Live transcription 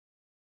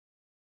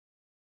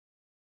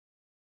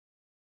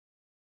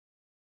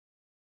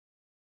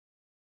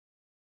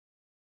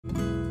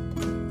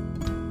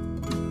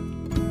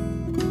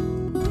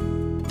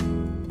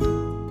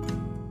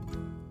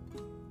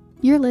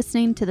You're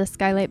listening to the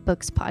Skylight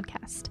Books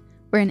podcast.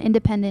 We're an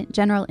independent,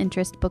 general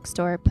interest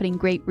bookstore putting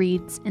great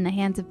reads in the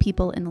hands of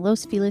people in the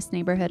Los Feliz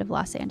neighborhood of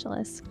Los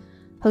Angeles.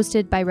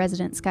 Hosted by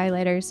resident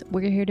Skylighters,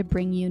 we're here to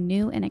bring you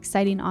new and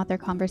exciting author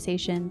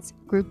conversations,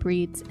 group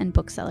reads, and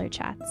bookseller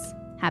chats.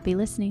 Happy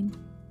listening.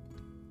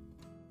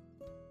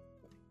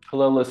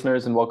 Hello,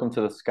 listeners, and welcome to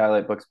the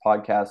Skylight Books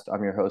podcast.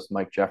 I'm your host,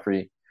 Mike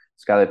Jeffrey.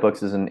 Skylight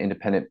Books is an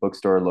independent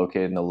bookstore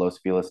located in the Los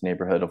Feliz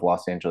neighborhood of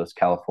Los Angeles,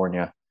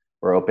 California.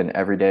 We're open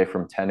every day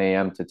from 10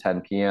 a.m. to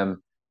 10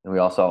 p.m., and we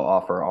also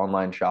offer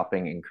online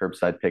shopping and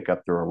curbside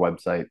pickup through our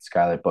website,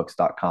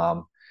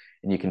 skylightbooks.com,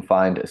 and you can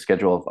find a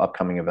schedule of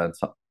upcoming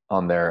events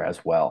on there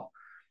as well.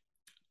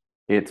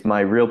 It's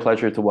my real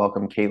pleasure to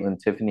welcome Caitlin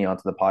Tiffany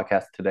onto the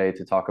podcast today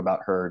to talk about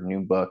her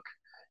new book,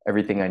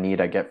 Everything I Need,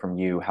 I Get From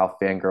You, How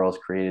Fangirls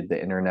Created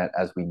the Internet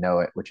as We Know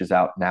It, which is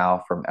out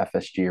now from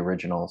FSG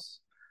Originals.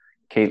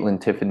 Caitlin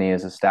Tiffany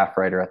is a staff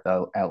writer at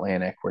The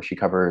Atlantic, where she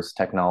covers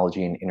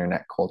technology and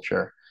internet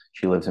culture.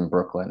 She lives in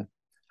Brooklyn.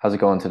 How's it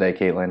going today,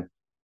 Caitlin?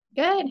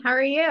 Good. How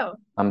are you?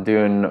 I'm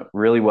doing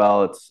really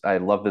well. I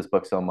love this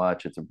book so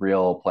much. It's a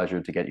real pleasure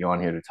to get you on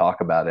here to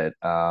talk about it.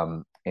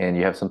 And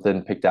you have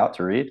something picked out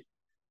to read?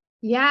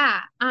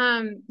 Yeah.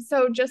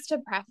 So just to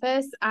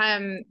preface,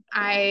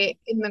 I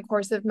in the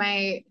course of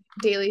my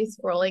daily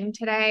scrolling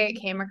today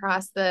came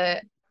across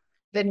the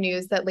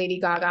news that Lady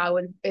Gaga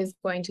is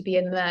going to be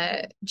in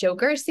the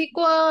Joker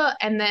sequel,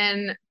 and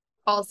then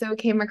also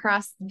came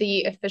across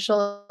the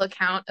official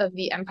account of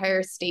the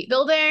Empire State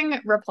Building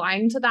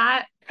replying to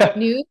that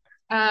news,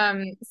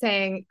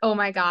 saying, "Oh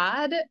my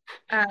God."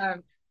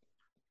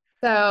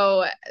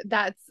 So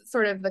that's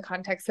sort of the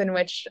context in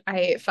which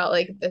I felt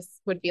like this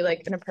would be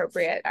like an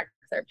appropriate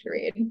excerpt to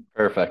read.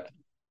 Perfect.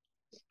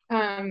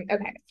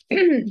 Okay.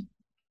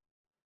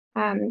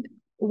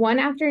 One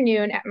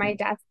afternoon at my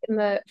desk in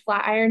the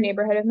Flatiron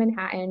neighborhood of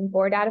Manhattan,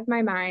 bored out of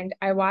my mind,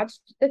 I watched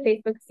the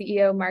Facebook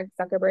CEO Mark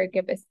Zuckerberg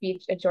give a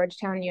speech at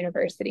Georgetown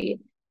University,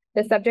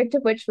 the subject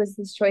of which was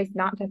his choice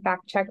not to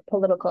fact-check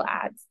political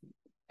ads,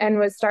 and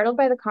was startled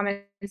by the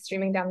comments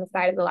streaming down the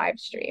side of the live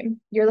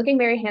stream. "You're looking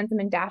very handsome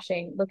and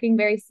dashing, looking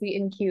very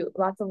sweet and cute,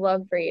 lots of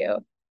love for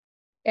you."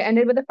 It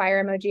ended with a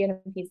fire emoji and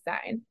a peace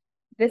sign.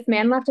 "This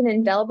man left an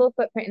indelible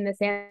footprint in the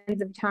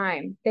sands of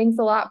time. Thanks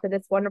a lot for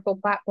this wonderful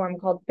platform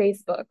called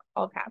Facebook,"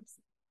 all caps.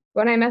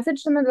 When I messaged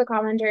some of the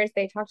commenters,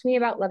 they talked to me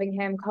about loving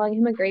him, calling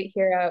him a great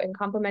hero, and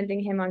complimenting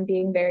him on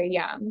being very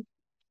young.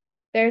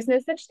 There's no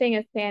such thing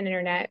as fan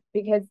internet,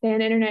 because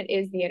fan internet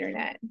is the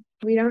internet.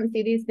 We don't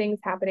see these things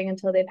happening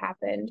until they've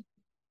happened.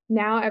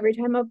 Now, every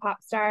time a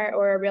pop star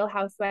or a real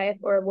housewife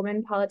or a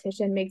woman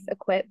politician makes a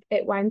quip,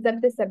 it winds up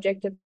the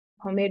subject of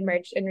homemade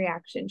merch and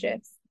reaction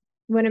gifs.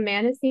 When a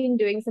man is seen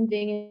doing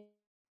something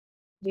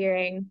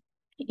endearing,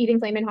 eating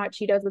flamin' hot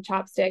Cheetos with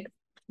chopsticks,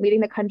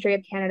 leading the country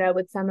of Canada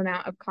with some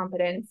amount of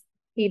competence,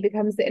 he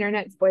becomes the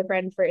internet's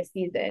boyfriend for a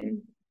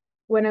season.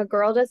 When a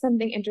girl does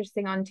something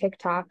interesting on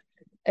TikTok,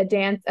 a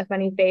dance, a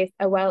funny face,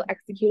 a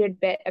well-executed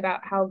bit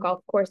about how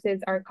golf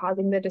courses are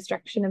causing the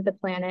destruction of the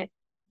planet,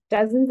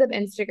 dozens of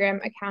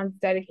Instagram accounts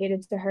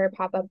dedicated to her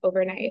pop up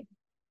overnight.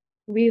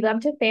 We love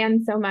to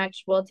fan so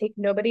much, we'll take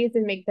nobodies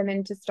and make them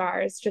into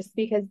stars just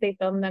because they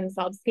film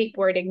themselves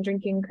skateboarding,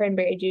 drinking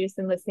cranberry juice,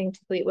 and listening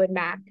to Fleetwood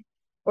Mac,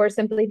 or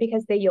simply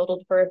because they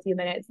yodeled for a few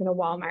minutes in a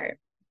Walmart.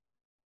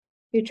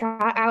 We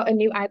trot out a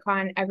new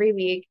icon every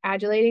week,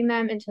 adulating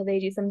them until they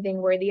do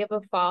something worthy of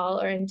a fall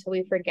or until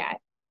we forget.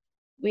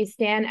 We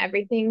stan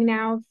everything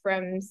now,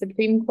 from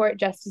Supreme Court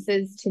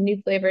justices to new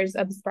flavors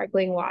of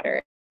sparkling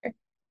water.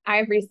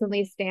 I've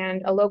recently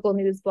stanned a local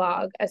news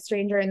blog, a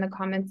stranger in the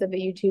comments of a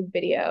YouTube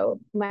video,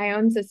 my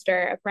own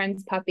sister, a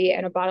friend's puppy,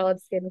 and a bottle of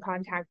skin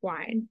contact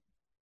wine.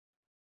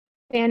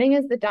 Fanning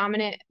is the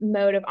dominant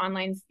mode of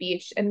online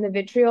speech, and the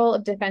vitriol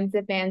of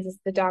defensive fans is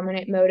the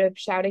dominant mode of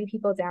shouting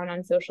people down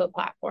on social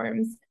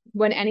platforms.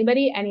 When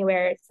anybody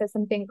anywhere says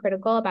something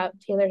critical about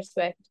Taylor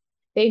Swift,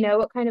 they know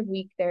what kind of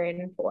week they're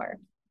in for.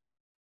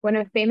 When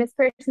a famous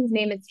person's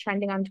name is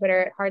trending on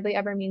Twitter, it hardly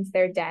ever means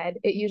they're dead.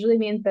 It usually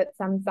means that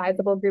some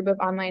sizable group of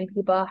online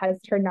people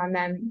has turned on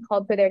them,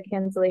 called for their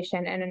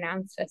cancellation, and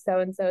announced a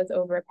so-and-so's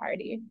over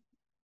party.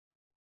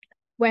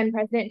 When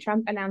President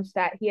Trump announced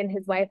that he and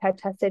his wife had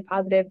tested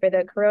positive for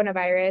the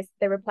coronavirus,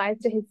 the replies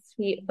to his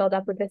tweet filled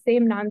up with the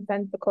same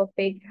nonsensical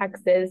fake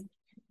hexes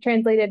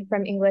translated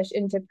from English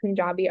into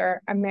Punjabi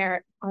or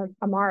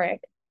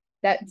Amharic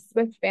that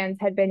Swift fans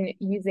had been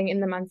using in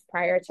the months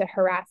prior to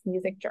harass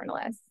music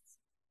journalists.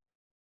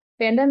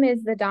 Fandom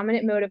is the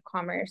dominant mode of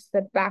commerce,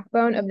 the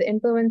backbone of the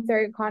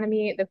influencer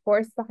economy, the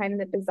force behind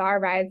the bizarre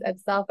rise of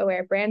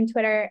self-aware brand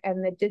Twitter,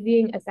 and the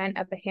dizzying ascent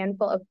of a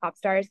handful of pop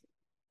stars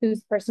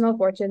whose personal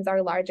fortunes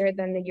are larger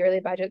than the yearly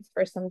budgets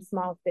for some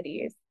small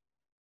cities.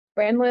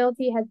 Brand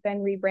loyalty has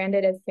been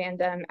rebranded as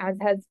fandom, as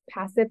has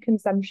passive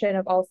consumption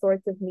of all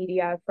sorts of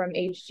media, from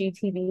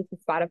HGTV to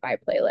Spotify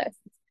playlists.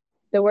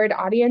 The word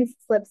audience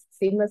slips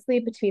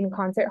seamlessly between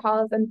concert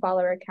halls and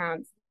follower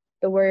accounts.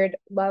 The word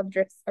love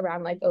drifts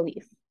around like a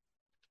leaf.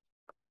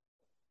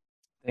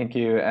 Thank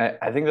you.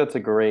 I think that's a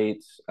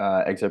great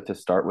excerpt to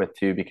start with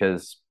too,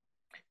 because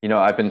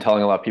I've been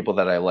telling a lot of people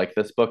that I like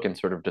this book and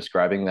sort of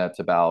describing that it's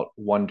about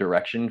One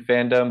Direction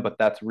fandom, but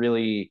that's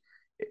really,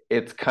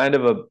 it's kind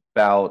of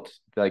about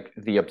like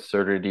the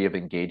absurdity of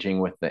engaging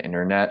with the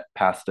internet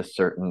past a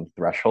certain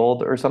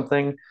threshold or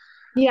something.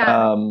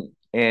 Yeah.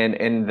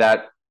 And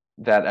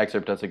that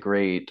excerpt does a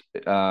great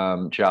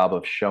job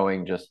of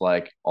showing just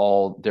like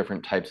all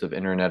different types of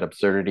internet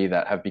absurdity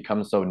that have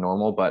become so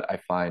normal, but I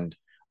find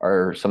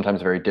are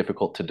sometimes very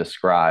difficult to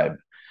describe.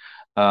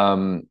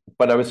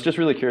 But I was just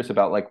really curious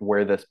about like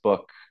where this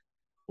book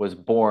was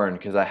born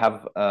because I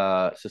have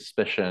a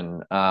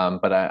suspicion,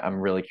 but I'm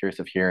really curious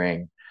of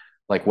hearing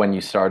like when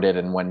you started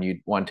and when you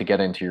want to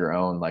get into your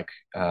own like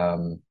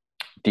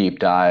deep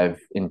dive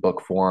in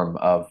book form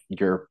of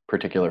your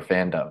particular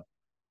fandom.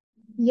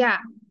 Yeah.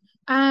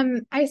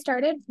 I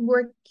started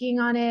working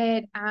on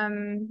it.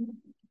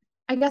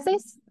 I guess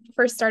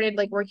first started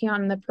like working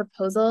on the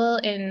proposal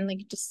in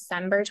like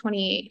December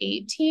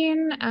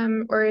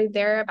 2018, or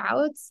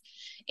thereabouts.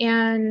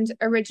 And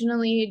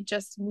originally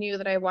just knew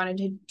that I wanted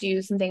to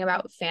do something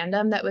about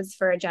fandom that was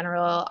for a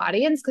general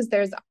audience, because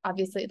there's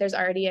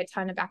already a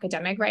ton of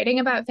academic writing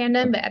about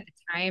fandom, but at the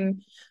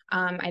time,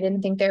 I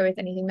didn't think there was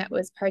anything that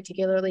was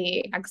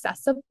particularly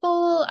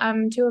accessible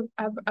to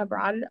a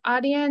broad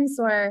audience,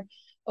 or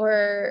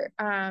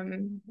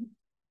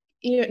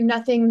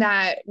nothing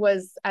that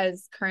was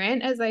as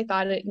current as I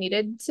thought it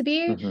needed to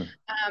be. Mm-hmm.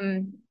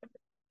 Um,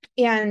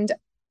 and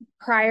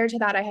prior to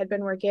that, I had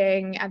been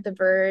working at The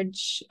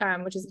Verge,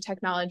 which is a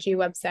technology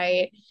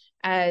website,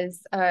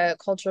 as a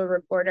cultural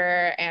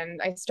reporter.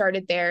 And I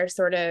started there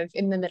sort of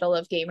in the middle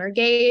of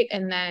Gamergate.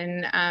 And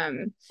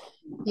then,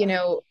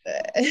 the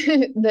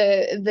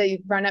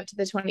run up to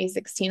the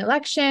 2016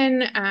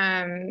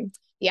 election,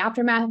 the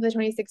aftermath of the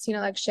 2016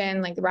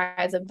 election, like the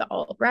rise of the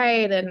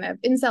alt-right and the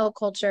incel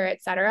culture,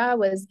 et cetera,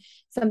 was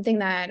something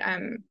that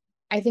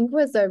I think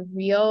was a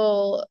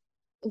real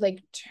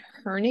like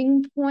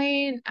turning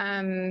point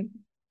and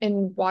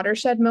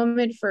watershed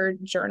moment for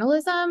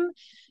journalism,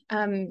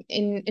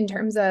 in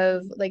terms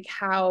of like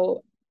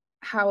how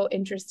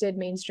interested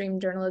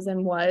mainstream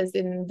journalism was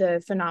in the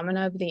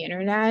phenomena of the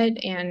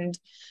internet, and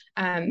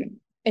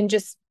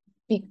just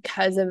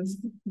because of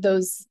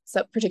those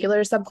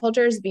particular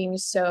subcultures being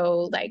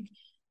so like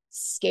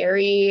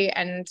scary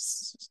and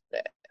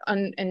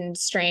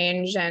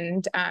strange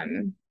and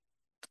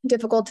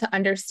difficult to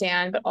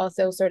understand, but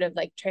also sort of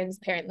like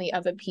transparently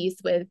of a piece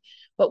with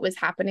what was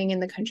happening in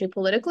the country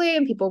politically,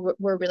 and people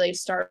were really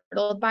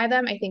startled by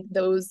them. I think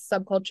those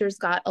subcultures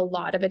got a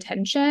lot of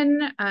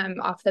attention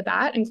off the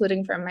bat,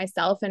 including from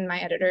myself and my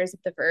editors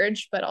at The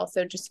Verge, but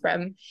also just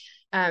from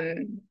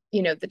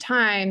the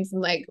Times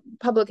and like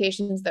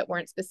publications that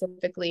weren't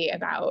specifically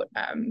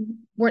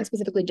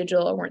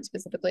digital or weren't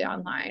specifically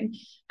online.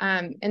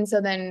 And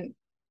so then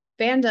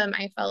fandom,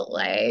 I felt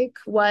like,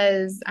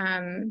 was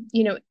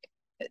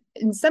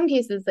in some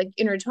cases like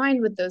intertwined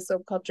with those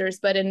subcultures,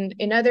 but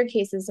in other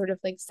cases sort of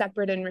like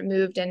separate and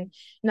removed and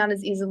not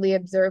as easily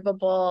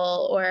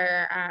observable,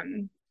 or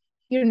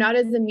not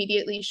as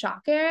immediately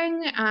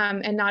shocking,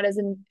 and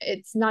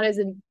it's not as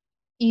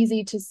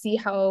easy to see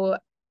how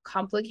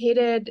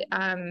complicated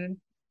and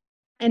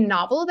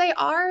novel they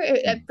are.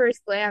 At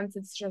first glance,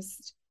 it's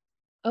just,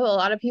 oh, a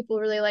lot of people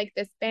really like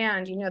this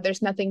band,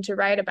 there's nothing to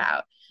write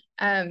about.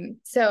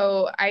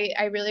 So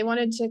I really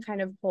wanted to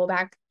kind of pull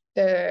back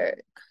the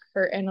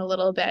curtain a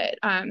little bit,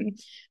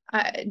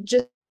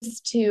 just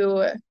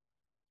to,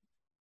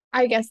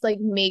 I guess, like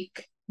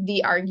make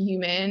the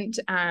argument,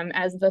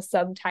 as the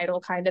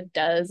subtitle kind of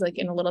does, like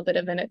in a little bit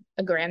of an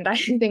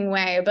aggrandizing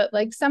way, but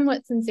like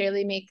somewhat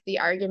sincerely make the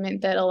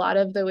argument that a lot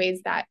of the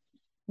ways that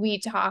we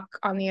talk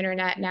on the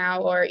internet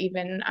now, or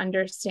even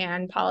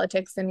understand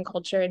politics and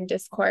culture and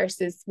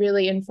discourse, is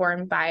really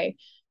informed by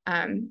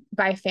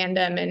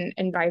fandom,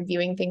 and by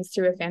viewing things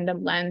through a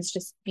fandom lens,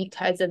 just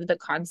because of the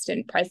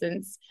constant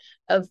presence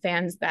of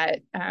fans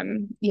that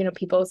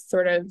people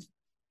sort of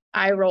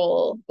eye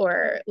roll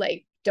or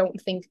like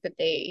don't think that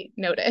they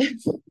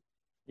notice.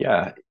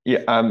 Yeah.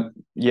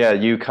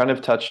 You kind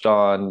of touched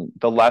on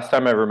the last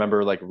time I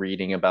remember like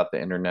reading about the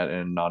internet in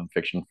a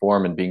nonfiction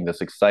form and being this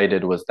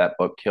excited was that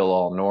book Kill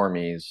All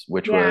Normies,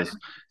 which Yeah. was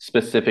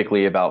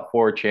specifically about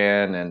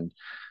 4chan and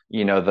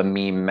the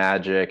meme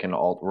magic and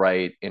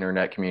alt-right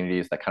internet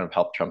communities that kind of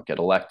helped Trump get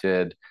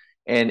elected.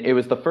 And it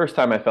was the first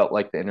time I felt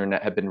like the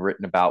internet had been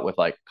written about with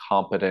like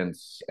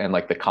competence and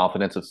like the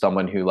confidence of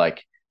someone who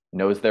like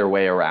knows their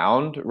way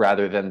around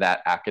rather than that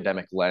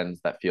academic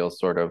lens that feels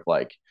sort of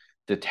like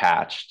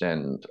detached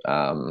and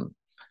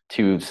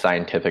too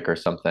scientific or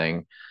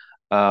something.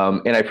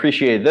 And I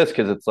appreciated this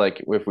because it's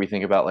like if we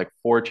think about like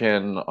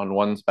 4chan on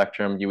one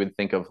spectrum, you would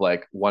think of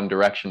like One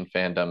Direction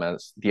fandom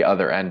as the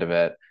other end of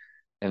it,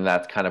 and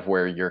that's kind of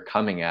where you're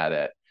coming at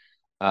it.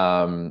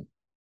 And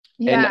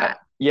Yeah.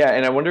 yeah,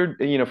 and I wondered,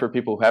 for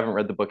people who haven't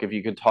read the book, if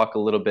you could talk a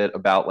little bit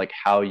about like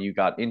how you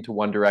got into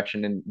One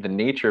Direction and the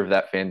nature of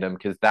that fandom,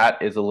 because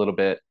that is a little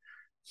bit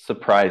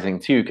surprising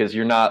too, because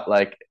you're not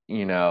like,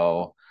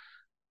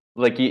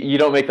 like you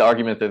don't make the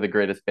argument they're the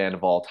greatest band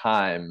of all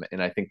time,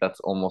 and I think that's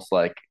almost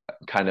like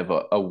kind of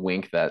a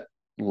wink that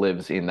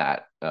lives in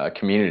that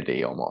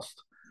community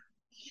almost.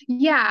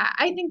 Yeah,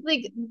 I think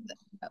like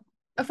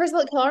first of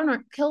all,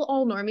 Kill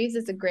All Normies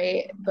is a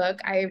great book.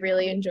 I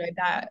really enjoyed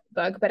that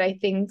book, but I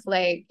think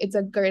like it's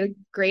a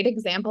great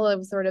example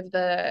of sort of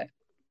the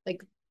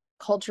like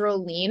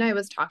cultural lean I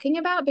was talking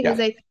about because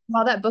Yeah,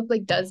 while that book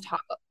like does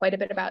talk quite a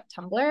bit about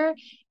Tumblr,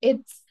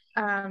 it's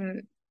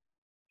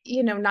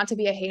not to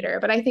be a hater,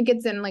 but I think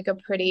it's in like a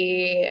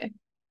pretty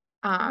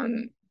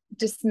um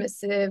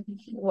dismissive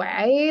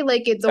way.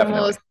 Like it's definitely.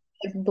 almost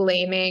like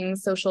blaming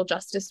social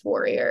justice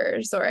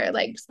warriors or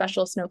like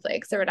special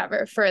snowflakes or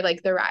whatever for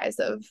like the rise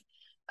of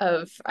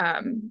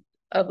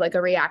like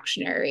a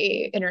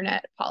reactionary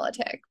internet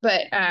politic.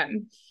 But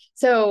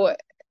so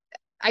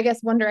I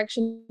guess One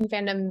Direction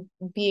fandom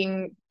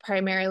being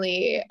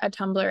primarily a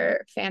Tumblr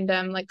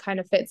fandom like kind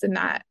of fits in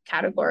that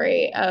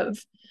category of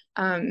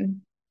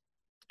um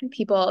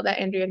people that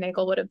Andrea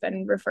Nagel would have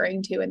been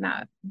referring to in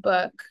that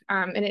book.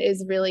 And it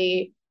is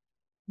really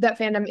that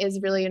fandom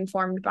is really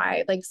informed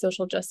by like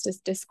social justice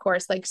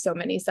discourse, like so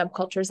many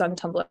subcultures on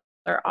Tumblr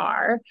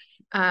are,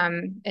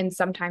 and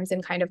sometimes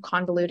in kind of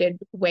convoluted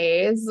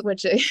ways,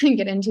 which I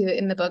get into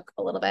in the book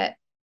a little bit.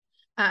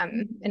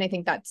 And I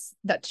think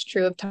that's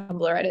true of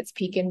Tumblr at its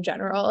peak in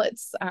general.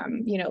 It's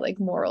like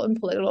moral and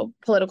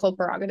political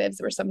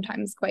prerogatives were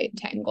sometimes quite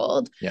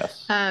tangled.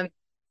 Yes. Um,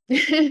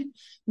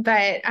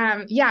 but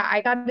yeah,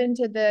 I got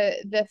into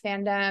the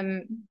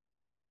fandom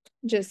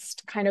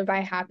just kind of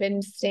by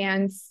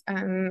happenstance.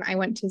 I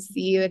went to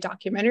see a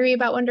documentary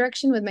about One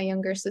Direction with my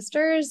younger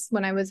sisters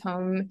when I was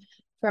home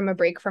from a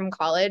break from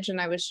college, and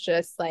I was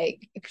just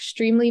like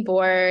extremely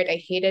bored.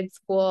 I hated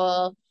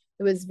school.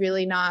 It was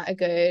really not a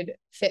good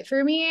fit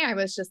for me. I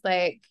was just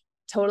like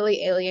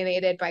totally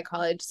alienated by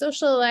college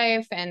social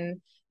life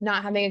and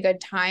not having a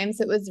good time.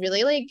 So it was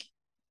really like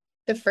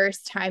the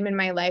first time in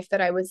my life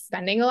that I was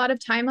spending a lot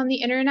of time on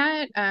the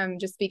internet,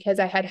 just because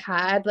I had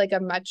had like a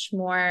much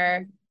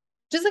more,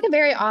 just like a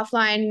very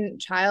offline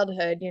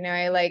childhood.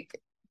 I like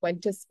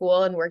went to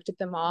school and worked at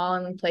the mall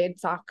and played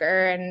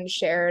soccer and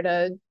shared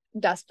a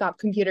desktop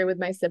computer with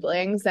my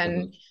siblings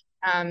Mhm.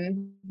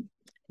 and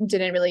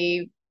didn't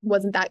really,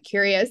 wasn't that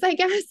curious, I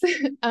guess.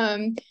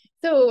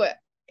 So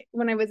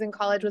when I was in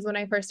college was when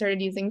I first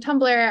started using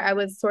Tumblr. I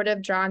was sort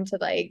of drawn to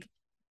like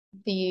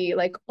the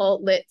like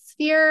alt lit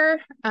sphere,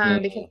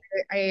 because Mm.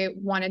 I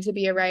wanted to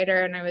be a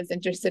writer and I was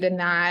interested in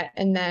that.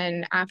 And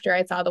then after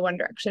I saw the One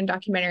Direction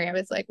documentary, I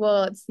was like,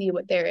 well, let's see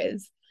what there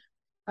is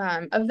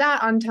of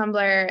that on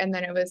Tumblr. And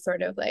then it was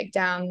sort of like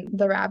down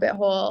the rabbit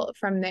hole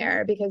from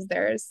there because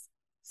there's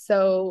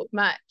so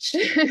much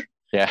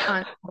Yeah.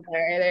 on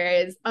Tumblr.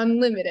 There is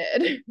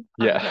unlimited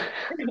Yeah.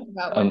 content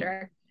about One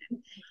Direction.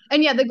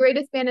 And yeah, the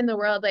greatest band in the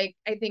world, like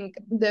I think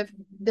the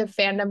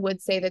fandom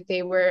would say that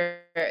they were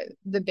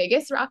the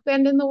biggest rock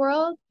band in the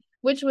world,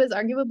 which was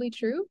arguably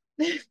true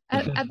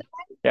at the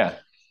Yeah.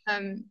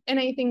 and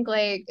I think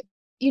like,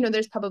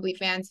 there's probably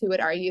fans who would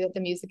argue that the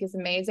music is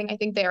amazing. I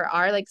think there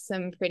are like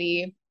some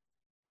pretty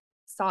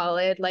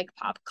solid like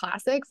pop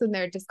classics in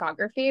their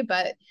discography,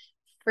 but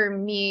for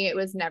me, it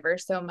was never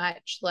so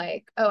much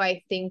like, oh,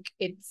 I think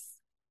it's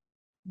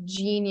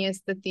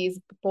genius that these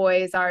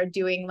boys are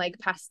doing like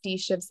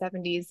pastiche of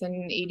 70s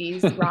and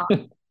 80s rock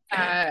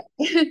uh,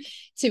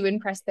 to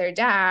impress their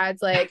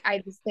dads. Like, I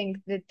just think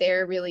that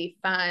they're really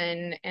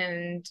fun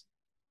and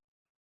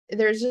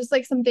there's just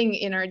like something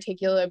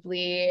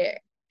inarticulably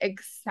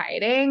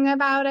exciting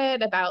about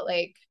it, about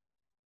like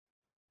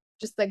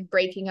just like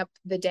breaking up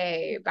the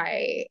day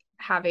by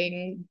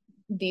having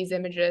these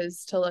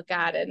images to look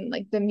at, and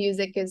like the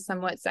music is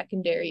somewhat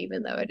secondary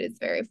even though it is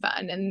very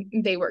fun, and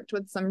they worked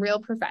with some real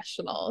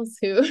professionals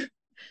who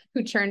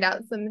churned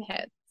out some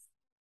hits.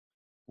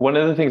 One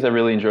of the things I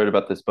really enjoyed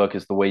about this book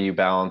is the way you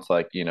balance,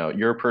 like,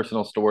 your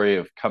personal story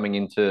of coming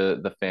into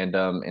the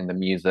fandom and the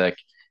music.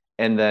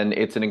 And then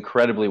it's an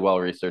incredibly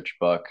well-researched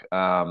book,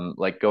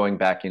 like going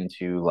back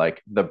into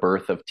like the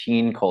birth of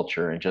teen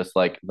culture and just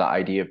like the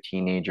idea of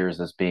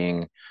teenagers as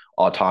being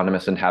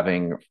autonomous and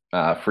having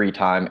free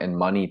time and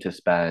money to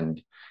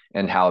spend,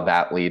 and how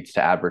that leads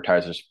to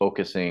advertisers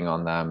focusing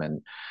on them.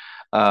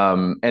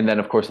 And then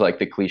of course like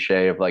the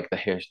cliche of like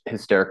the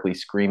hysterically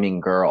screaming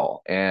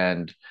girl,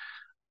 and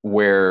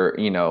where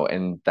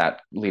and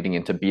that leading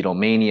into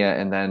Beatlemania,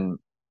 and then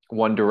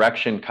One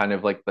Direction kind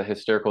of like the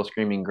hysterical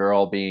screaming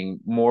girl being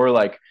more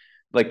like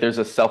there's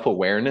a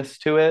self-awareness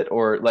to it,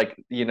 or like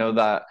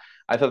that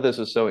I thought this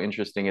was so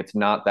interesting. It's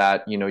not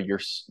that you're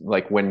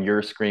like when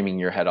you're screaming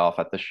your head off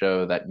at the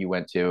show that you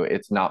went to,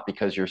 it's not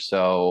because you're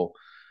so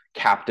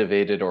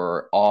captivated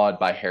or awed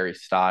by Harry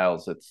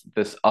Styles. It's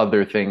this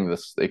other thing,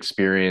 this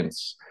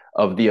experience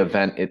of the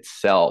event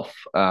itself.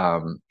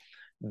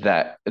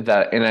 That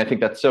and I think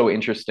that's so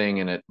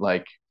interesting. And it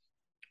like,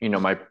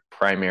 my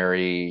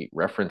primary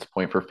reference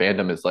point for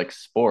fandom is like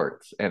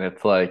sports. And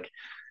it's like,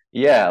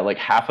 yeah, like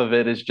half of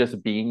it is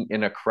just being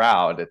in a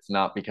crowd. It's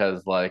not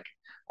because like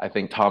I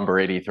think Tom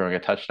Brady throwing a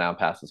touchdown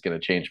pass is going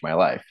to change my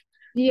life.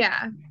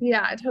 Yeah,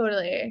 yeah,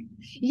 totally.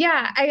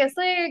 Yeah, I guess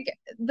like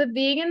the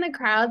being in the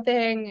crowd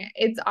thing,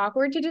 it's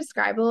awkward to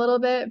describe a little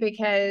bit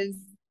because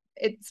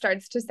it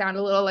starts to sound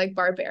a little like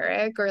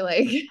barbaric or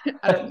like,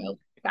 I don't know,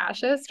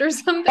 fascist or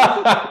something.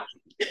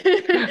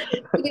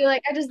 To be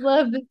like, I just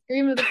love the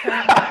scream of the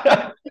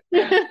crowd.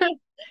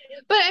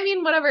 But I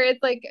mean, whatever,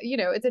 it's like,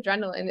 it's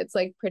adrenaline. It's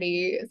like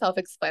pretty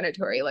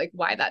self-explanatory, like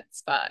why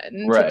that's fun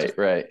to Right, just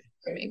right.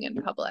 screaming in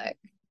public.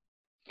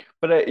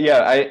 But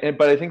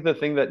I think the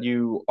thing that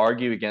you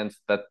argue against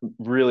that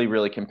really,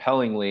 really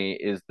compellingly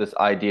is this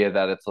idea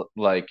that it's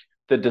like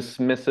the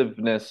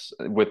dismissiveness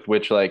with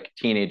which like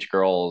teenage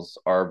girls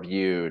are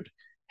viewed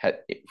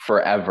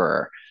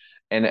forever.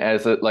 And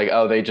as it like,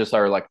 oh, they just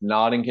are like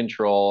not in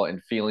control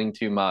and feeling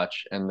too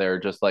much, and they're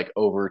just like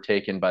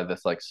overtaken by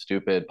this like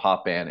stupid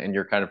pop band. And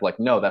you're kind of like,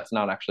 no, that's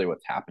not actually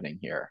what's happening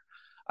here.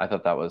 I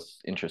thought that was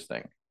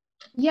interesting.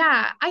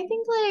 Yeah, I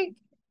think like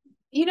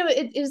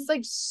it is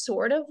like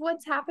sort of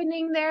what's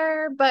happening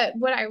there, but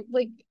what I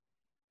like,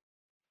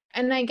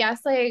 and I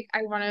guess like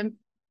I want to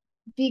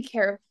be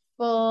careful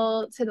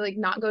to like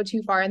not go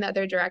too far in the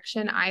other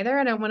direction either.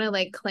 I don't want to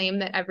like claim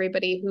that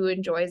everybody who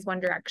enjoys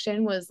One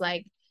Direction was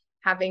like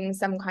having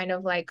some kind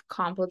of like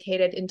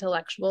complicated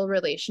intellectual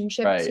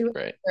relationship Right, to it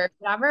right. or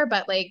whatever,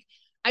 but like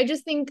I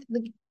just think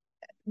like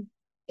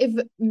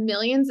if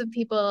millions of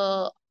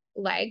people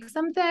like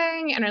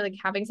something and are like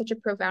having such a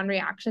profound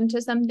reaction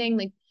to something,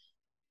 like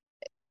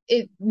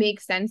it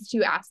makes sense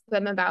to ask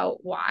them about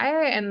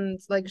why, and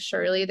like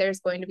surely there's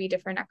going to be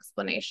different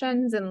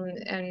explanations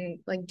and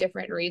like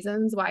different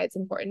reasons why it's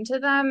important to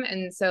them.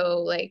 And so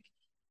like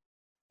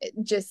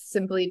just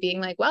simply being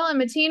like, well, I'm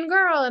a teen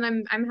girl and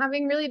I'm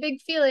having really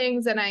big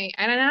feelings and I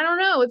don't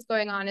know what's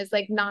going on is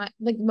like not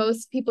like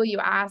most people you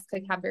ask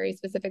like have very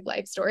specific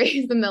life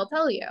stories and they'll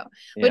tell you,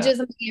 which Yeah. is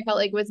something I felt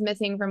like was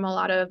missing from a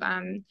lot of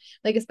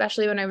like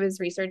especially when I was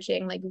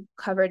researching like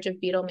coverage of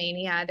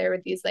Beatlemania. There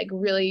were these like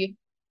really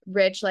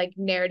rich like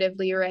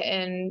narratively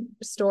written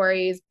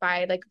stories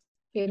by like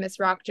famous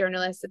rock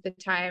journalists at the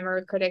time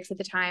or critics at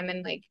the time,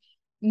 and like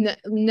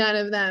none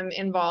of them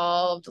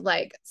involved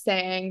like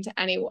saying to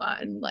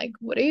anyone like,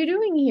 what are you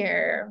doing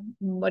here,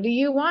 what do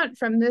you want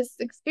from this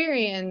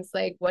experience,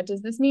 like what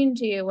does this mean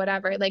to you,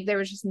 whatever. Like there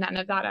was just none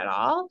of that at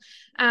all.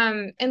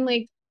 And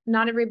like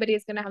not everybody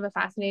is going to have a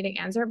fascinating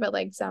answer, but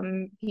like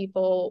some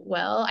people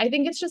will. I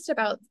think it's just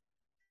about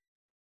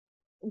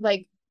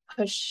like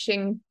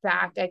pushing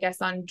back, I guess,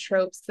 on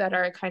tropes that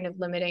are kind of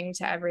limiting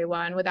to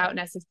everyone without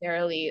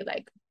necessarily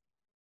like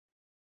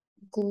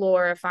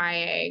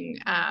glorifying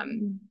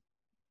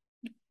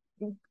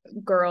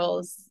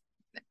girls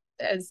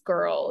as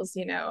girls,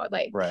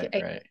 like Right,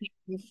 right.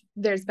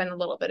 there's been a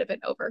little bit of an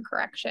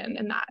overcorrection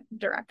in that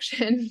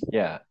direction.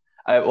 Yeah.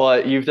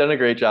 Well, you've done a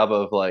great job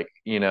of like,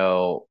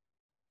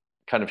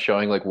 kind of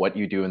showing like what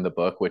you do in the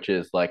book, which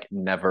is like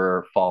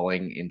never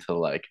falling into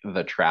like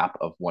the trap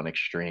of one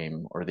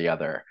extreme or the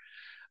other,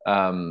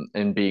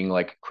 and being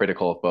like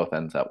critical of both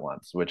ends at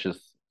once, which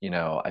is,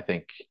 I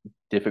think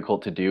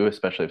difficult to do,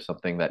 especially if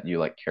something that you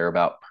like care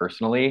about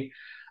personally.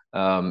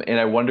 And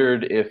I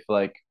wondered if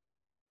like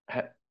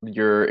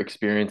your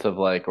experience of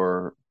like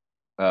or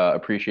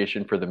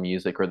appreciation for the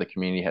music or the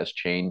community has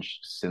changed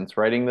since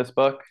writing this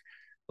book.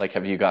 Like,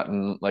 have you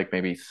gotten like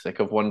maybe sick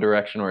of One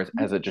Direction, or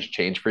has it just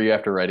changed for you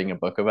after writing a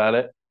book about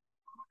it?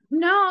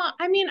 No,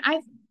 I mean,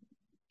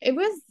 it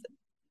was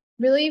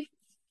really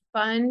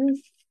fun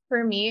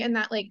for me in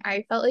that like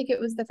I felt like it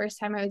was the first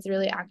time I was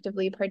really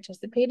actively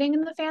participating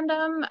in the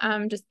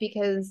fandom, just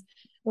because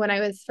when I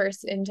was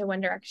first into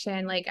One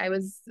Direction, like I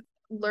was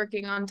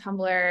lurking on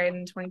Tumblr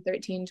in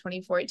 2013,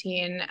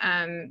 2014,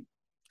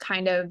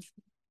 kind of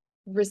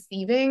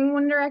receiving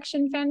One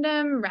Direction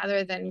fandom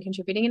rather than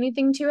contributing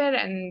anything to it.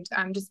 And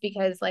just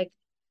because, like,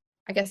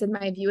 I guess in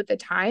my view at the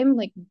time,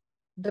 like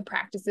the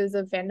practices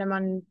of fandom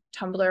on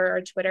Tumblr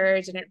or Twitter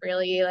didn't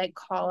really like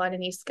call on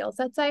any skill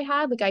sets I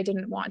had. Like, I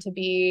didn't want to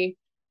be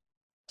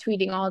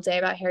tweeting all day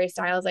about Harry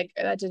Styles. Like,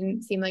 that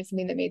didn't seem like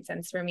something that made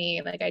sense for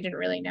me. Like, I didn't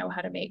really know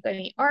how to make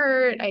any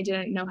art. I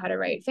didn't know how to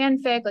write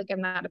fanfic. Like,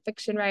 I'm not a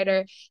fiction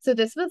writer. So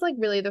this was like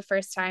really the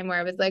first time where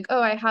I was like,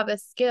 oh, I have a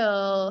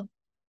skill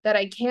that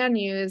I can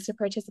use to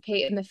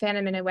participate in the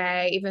fandom in a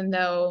way, even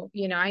though,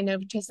 I know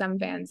to some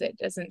fans it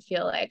doesn't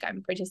feel like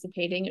I'm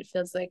participating. It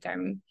feels like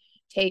I'm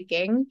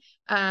taking.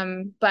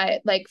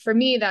 But like for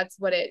me, that's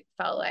what it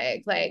felt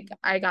like. Like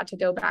I got to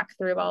go back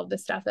through all the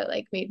stuff that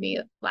like made me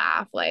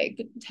laugh like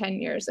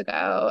 10 years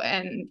ago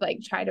and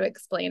like try to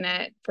explain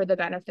it for the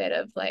benefit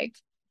of like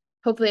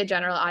hopefully a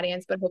general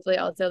audience, but hopefully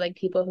also like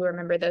people who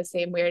remember those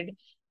same weird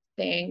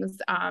things,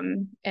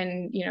 and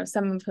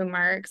some of whom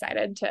are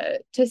excited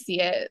to see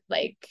it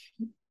like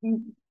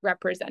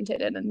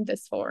represented in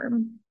this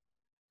form.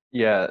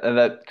 Yeah, and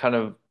that kind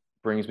of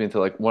brings me to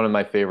like one of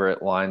my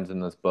favorite lines in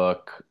this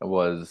book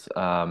was,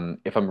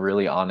 if I'm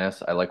really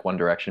honest, I like One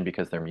Direction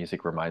because their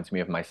music reminds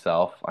me of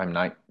myself. I'm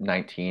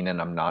 19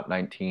 and I'm not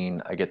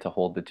 19. I get to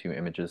hold the two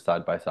images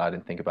side by side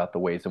and think about the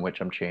ways in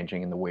which I'm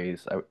changing and the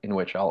ways in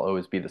which I'll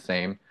always be the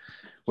same.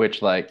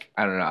 Which like,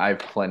 I don't know, I have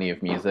plenty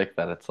of music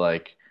that it's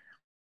like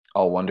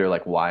I'll wonder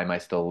like why am I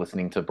still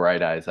listening to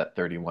Bright Eyes at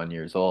 31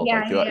 years old?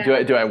 Like Yeah, do I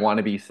yeah, do I want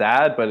to be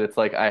sad? But it's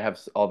like I have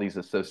all these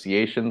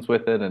associations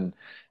with it, and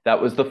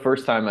that was the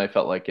first time I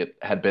felt like it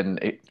had been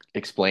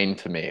explained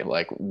to me,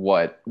 like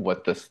what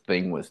this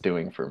thing was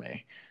doing for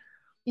me.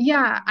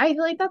 yeah. I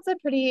feel like that's a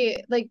pretty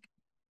like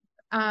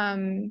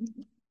um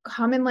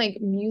common like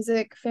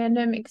music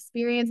fandom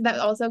experience that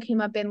also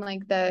came up in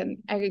like the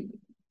I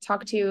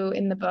talked to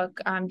in the book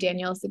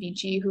Daniel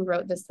Savici, who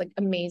wrote this like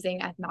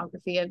amazing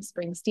ethnography of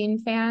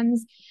Springsteen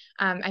fans.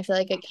 I feel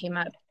like it came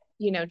up,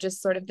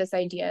 just sort of this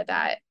idea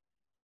that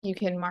you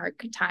can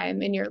mark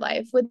time in your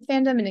life with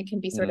fandom and it can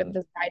be sort of Mm.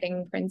 the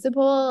guiding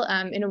principle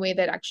in a way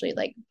that actually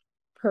like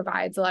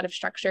provides a lot of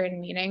structure and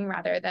meaning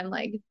rather than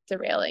like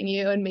derailing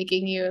you and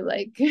making you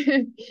like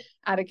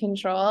out of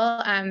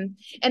control. And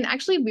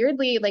actually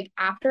weirdly, like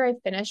after I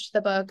finished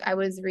the book, I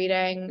was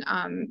reading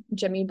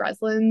Jimmy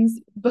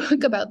Breslin's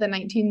book about the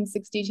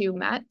 1962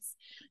 Mets.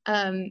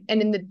 And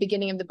in the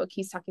beginning of the book,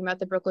 he's talking about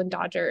the Brooklyn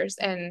Dodgers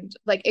and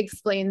like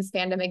explains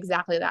fandom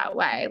exactly that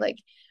way. Like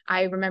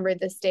I remember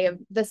this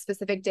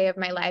specific day of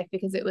my life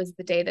because it was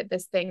the day that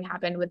this thing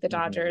happened with the Hmm.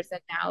 Dodgers.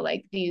 And now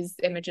like these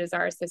images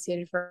are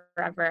associated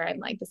forever. And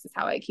like this is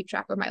how I keep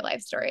track of my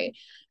life story.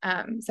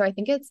 So I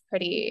think it's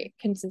pretty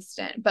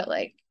consistent. But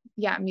like,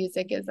 yeah,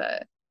 music is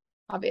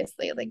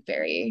obviously like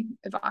very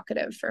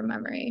evocative for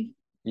memory.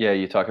 Yeah,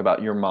 you talk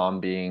about your mom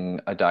being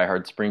a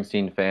diehard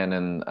Springsteen fan,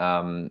 and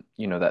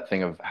that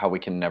thing of how we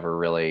can never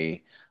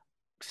really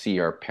see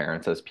our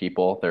parents as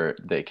people.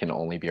 They can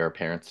only be our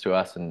parents to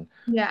us, and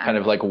kind Yeah.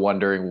 of like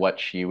wondering what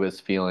she was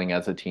feeling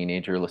as a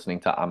teenager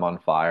listening to I'm on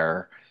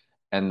Fire.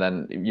 And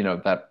then,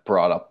 that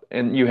brought up,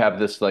 and you have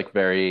this like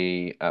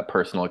very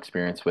personal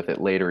experience with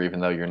it later, even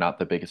though you're not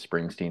the biggest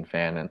Springsteen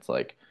fan. And it's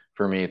like,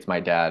 for me, it's my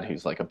dad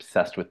who's like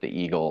obsessed with the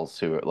Eagles,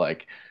 who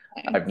like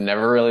I've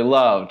never really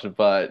loved,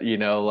 but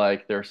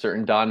like there are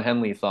certain Don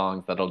Henley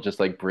songs that'll just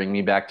like bring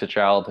me back to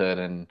childhood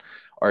and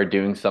are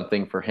doing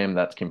something for him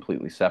that's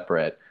completely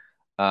separate.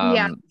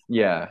 Yeah.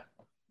 Yeah.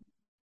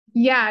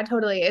 Yeah,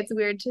 totally. It's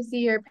weird to see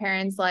your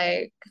parents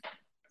like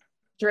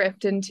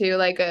drift into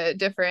like a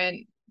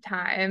different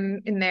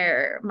time in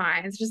their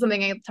minds. Just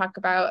something I talk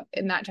about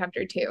in that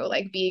chapter too,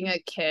 like being a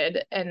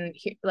kid and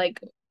like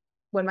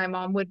when my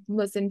mom would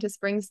listen to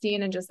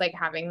Springsteen and just like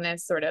having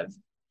this sort of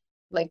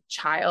like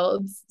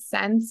child's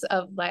sense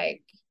of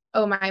like,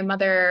 oh, my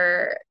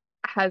mother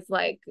has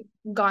like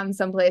gone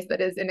someplace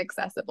that is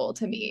inaccessible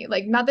to me.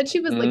 Like not that she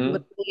was like Hmm.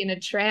 literally in a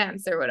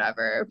trance or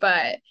whatever,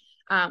 but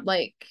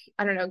like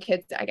I don't know,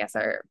 kids I guess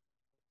are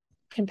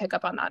can pick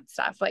up on that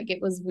stuff. Like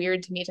it was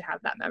weird to me to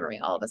have that memory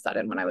all of a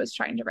sudden when I was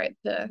trying to write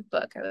the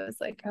book. I was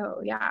like,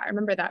 oh yeah, I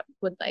remember that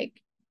would like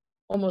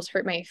almost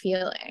hurt my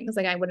feelings.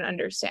 Like I wouldn't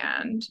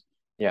understand.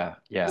 Yeah,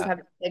 Just yeah. have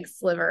a big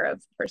sliver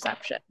of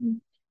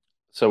perception.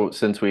 So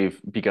since we've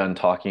begun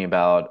talking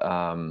about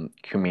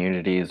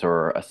communities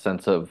or a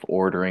sense of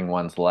ordering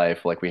one's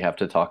life, like we have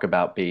to talk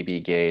about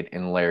Babygate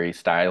and Larry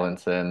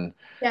Stylinson,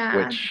 Yeah.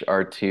 which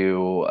are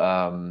two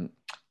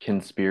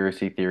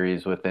conspiracy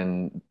theories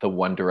within the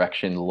One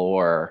Direction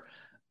lore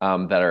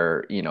that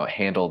are,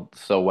 handled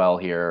so well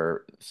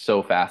here,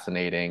 so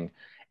fascinating.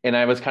 And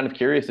I was kind of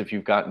curious if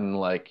you've gotten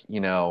like,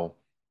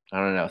 I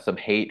don't know, some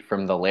hate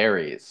from the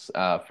Larrys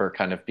for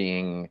kind of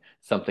being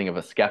something of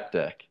a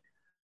skeptic.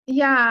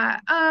 Yeah.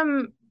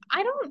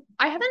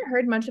 I haven't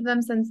heard much of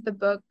them since the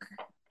book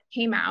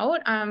came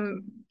out.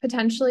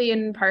 Potentially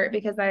in part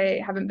because I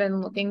haven't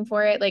been looking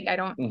for it. Like I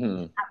don't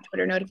Hmm. have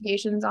Twitter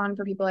notifications on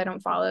for people I don't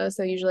follow.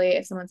 So usually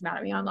if someone's mad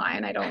at me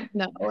online, I don't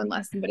know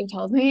unless somebody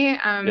tells me.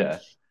 Yeah.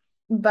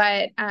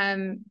 But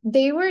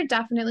they were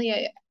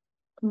definitely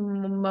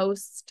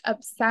most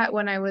upset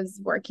when I was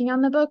working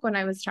on the book, when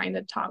I was trying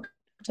to talk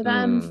to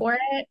them Mm. for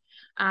it.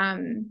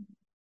 Um,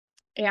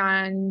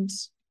 and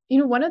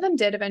one of them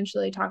did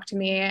eventually talk to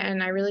me,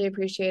 and I really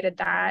appreciated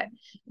that.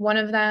 One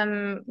of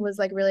them was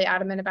like really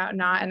adamant about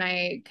not, and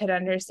I could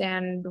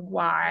understand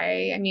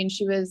why. I mean,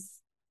 she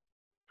was,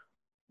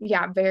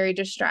 yeah, very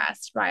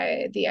distressed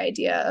by the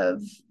idea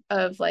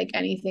of like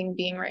anything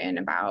being written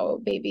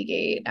about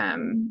Babygate.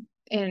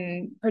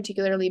 And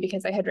particularly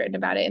because I had written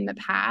about it in the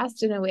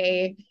past in a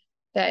way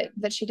that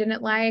she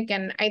didn't like.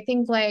 And I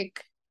think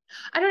like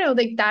I don't know,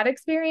 like that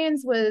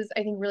experience was,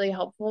 I think, really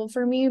helpful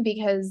for me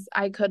because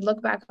I could look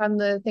back on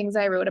the things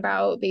I wrote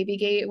about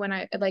Babygate when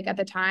I like at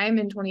the time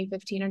in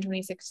 2015 and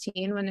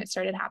 2016 when it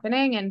started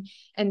happening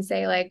and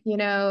say like,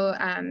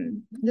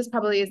 this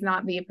probably is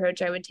not the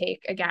approach I would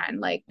take again.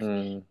 Like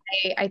Mm.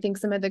 I think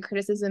some of the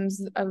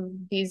criticisms of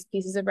these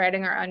pieces of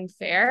writing are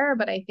unfair,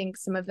 but I think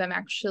some of them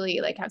actually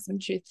like have some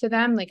truth to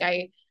them. Like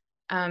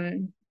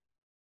um,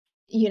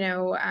 you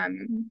know,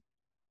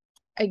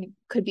 I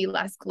could be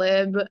less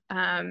glib.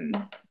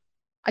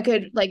 I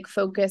could like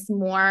focus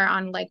more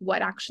on like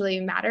what actually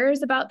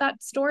matters about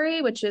that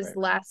story, which is Right.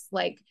 less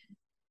like,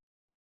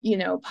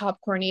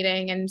 popcorn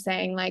eating and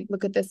saying like,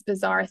 look at this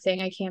bizarre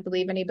thing. I can't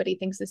believe anybody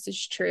thinks this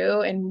is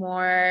true. And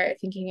more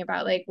thinking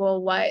about like,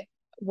 well,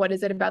 what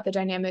is it about the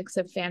dynamics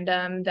of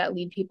fandom that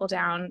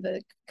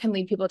can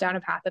lead people down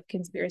a path of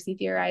conspiracy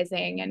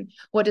theorizing, and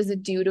what does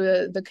it do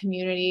to the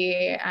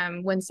community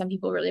when some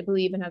people really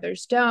believe and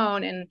others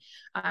don't, and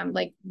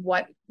like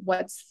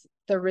what's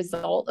the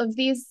result of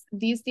these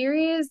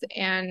theories.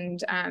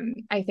 And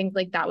I think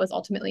like that was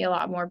ultimately a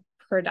lot more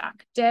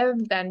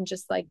productive than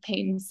just like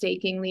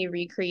painstakingly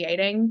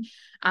recreating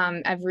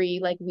every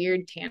like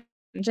weird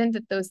tangent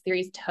that those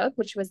theories took,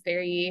 which was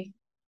very,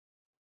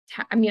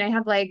 I mean, I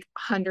have like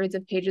hundreds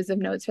of pages of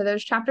notes for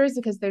those chapters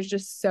because there's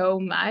just so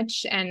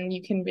much, and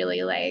you can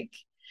really like,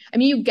 I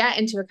mean, you get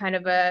into a kind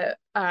of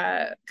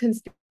a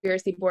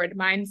conspiracy board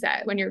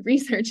mindset when you're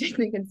researching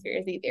the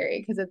conspiracy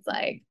theory, because it's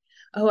like,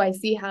 oh, I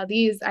see how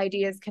these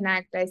ideas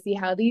connect. I see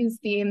how these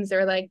themes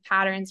or like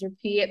patterns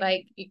repeat.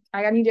 Like,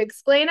 I need to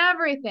explain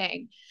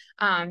everything.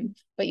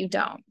 But you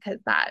don't, because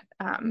that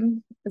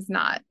is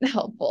not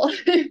helpful.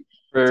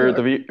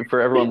 For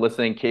everyone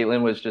listening,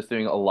 Caitlin was just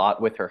doing a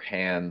lot with her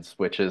hands,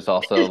 which is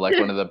also like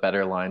one of the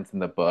better lines in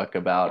the book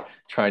about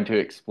trying to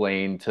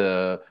explain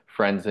to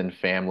friends and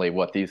family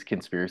what these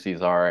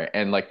conspiracies are.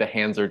 And like the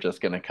hands are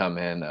just going to come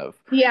in of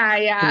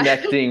Yeah.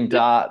 connecting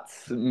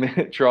dots,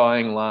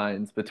 drawing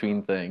lines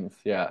between things.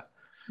 Yeah.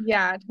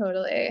 Yeah,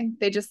 totally.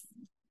 They just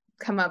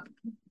come up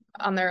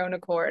on their own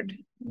accord.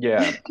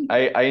 Yeah.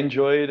 I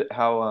enjoyed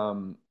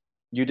how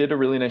you did a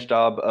really nice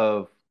job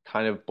of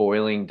kind of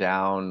boiling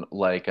down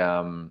like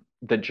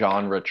the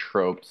genre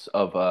tropes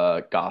of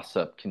a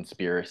gossip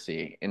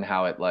conspiracy and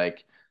how it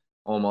like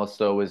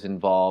almost always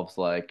involves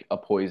like a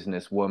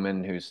poisonous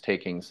woman who's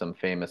taking some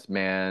famous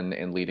man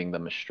and leading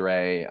them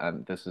astray.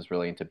 This is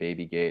really into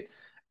Babygate.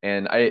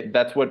 And I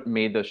that's what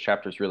made those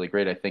chapters really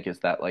great, I think, is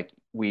that like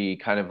we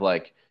kind of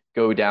like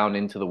go down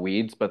into the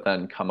weeds, but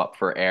then come up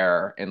for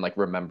air and like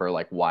remember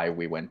like why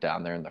we went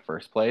down there in the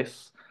first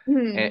place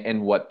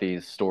and what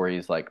these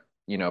stories like,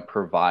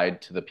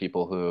 provide to the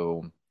people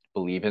who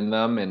believe in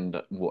them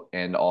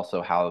and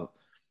also how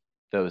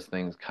those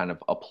things kind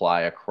of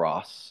apply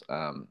across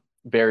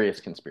various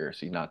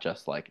conspiracy, not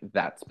just like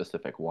that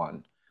specific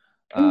one.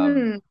 Um,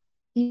 Mm-hmm.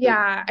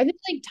 Yeah, I think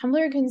like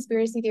Tumblr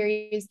conspiracy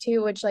theories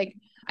too, which like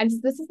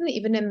this isn't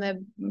even in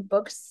the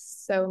books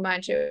so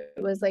much. It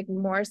was like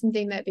more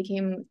something that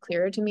became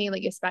clearer to me,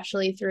 like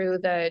especially through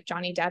the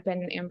Johnny Depp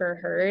and Amber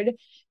Heard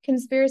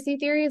conspiracy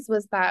theories,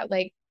 was that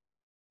like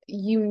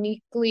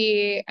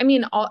uniquely, I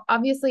mean,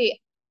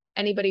 obviously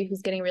anybody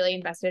who's getting really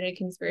invested in a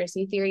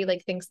conspiracy theory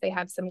like thinks they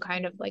have some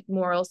kind of like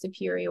moral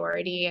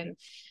superiority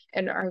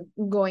and are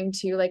going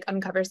to like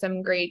uncover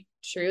some great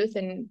truth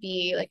and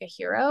be like a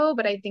hero.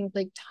 But I think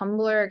like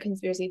Tumblr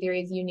conspiracy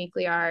theories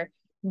uniquely are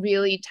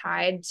really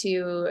tied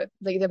to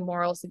like the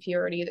moral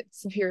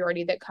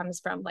superiority that comes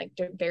from like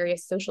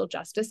various social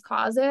justice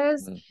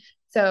causes. mm,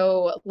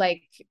 So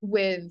like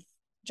with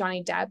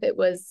Johnny Depp, it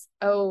was,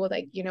 oh,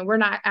 like, we're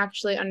not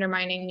actually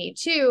undermining Me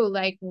Too.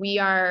 Like, we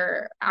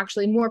are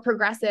actually more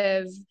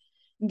progressive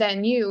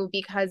than you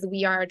because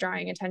we are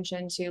drawing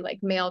attention to like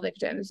male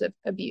victims of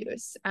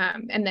abuse.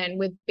 And then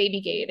with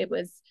Babygate, it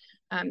was,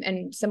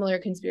 and similar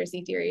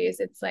conspiracy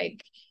theories, it's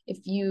like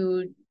if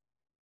you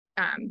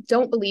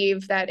don't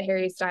believe that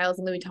Harry Styles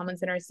and Louis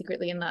Tomlinson are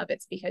secretly in love,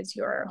 it's because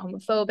you're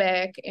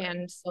homophobic.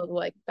 And so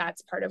like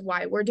that's part of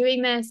why we're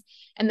doing this.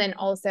 And then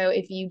also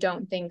if you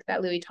don't think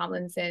that Louis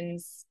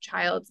Tomlinson's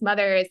child's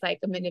mother is like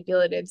a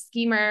manipulative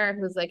schemer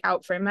who's like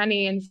out for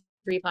money and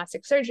free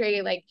plastic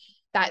surgery, like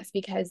that's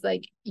because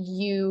like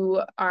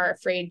you are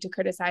afraid to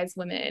criticize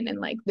women, and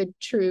like the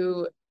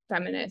true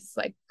feminists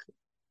like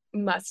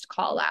must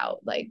call out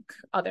like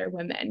other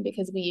women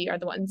because we are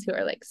the ones who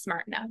are like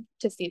smart enough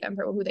to see them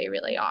for who they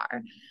really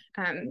are.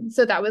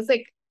 So that was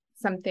like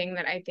something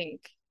that I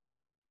think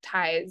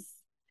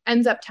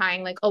ends up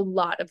tying like a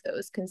lot of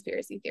those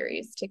conspiracy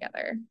theories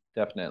together.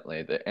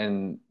 definitely.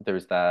 And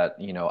there's that,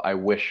 I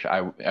wish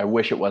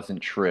it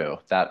wasn't true.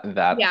 That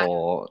Yeah.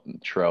 whole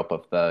trope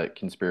of the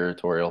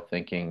conspiratorial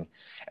thinking.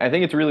 And I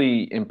think it's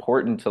really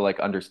important to like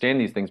understand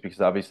these things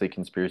because obviously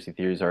conspiracy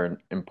theories are an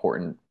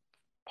important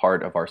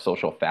part of our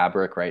social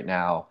fabric right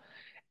now.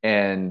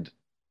 And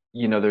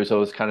there's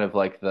always kind of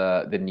like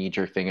the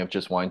knee-jerk thing of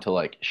just wanting to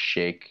like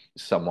shake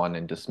someone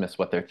and dismiss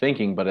what they're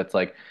thinking, but it's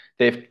like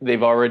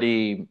they've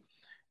already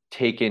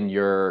taken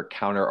your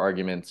counter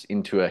arguments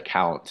into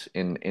account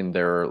in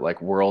their like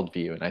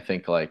worldview. And I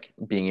think like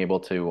being able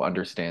to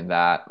understand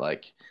that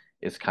like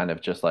is kind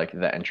of just like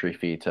the entry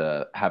fee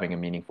to having a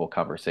meaningful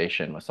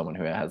conversation with someone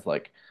who has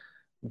like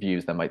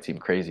views that might seem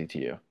crazy to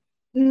you.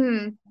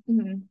 Mm-hmm.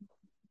 Mm-hmm.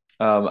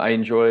 I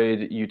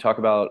enjoyed you talk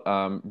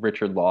about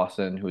Richard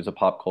Lawson, who's a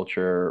pop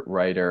culture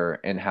writer,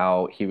 and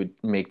how he would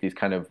make these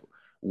kind of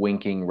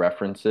winking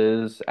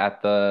references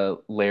at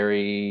the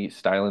Larry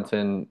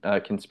Stylinson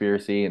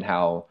conspiracy, and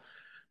how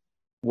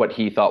what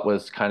he thought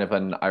was kind of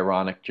an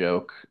ironic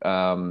joke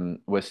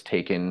was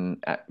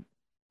taken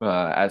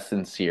as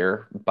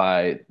sincere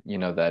by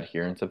the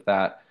adherents of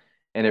that,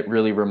 and it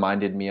really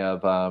reminded me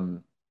of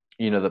the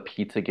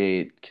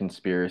Pizzagate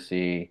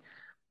conspiracy.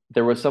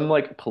 There was some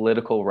like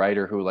political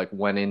writer who like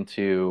went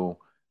into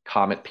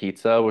Comet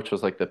Pizza, which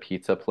was like the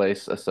pizza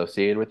place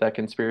associated with that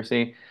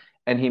conspiracy.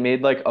 And he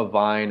made like a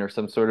Vine or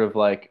some sort of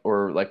like,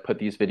 or like put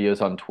these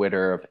videos on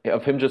Twitter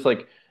of him just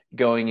like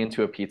going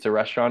into a pizza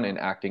restaurant and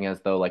acting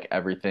as though like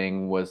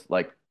everything was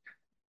like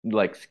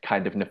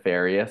kind of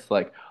nefarious.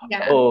 Like,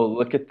 Yeah. oh,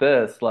 look at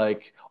this.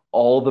 Like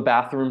all the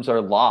bathrooms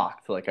are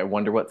locked. Like I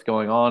wonder what's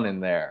going on in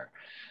there.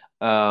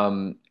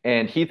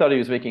 And he thought he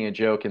was making a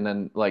joke, and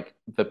then like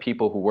the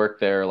people who work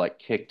there like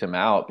kicked him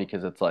out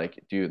because it's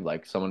like, dude,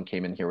 like someone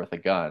came in here with a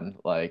gun.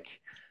 Like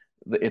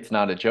it's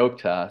not a joke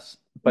to us.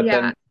 But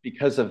Yeah. then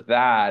because of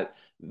that,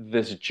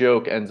 this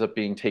joke ends up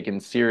being taken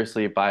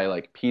seriously by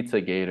like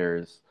pizza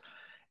gators.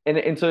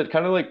 And so it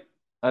kind of like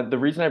the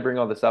reason I bring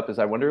all this up is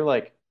I wonder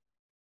like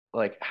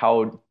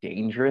how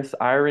dangerous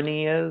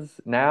irony is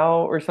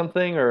now or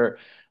something, or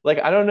like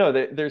I don't know.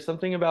 There's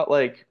something about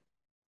like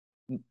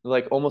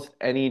almost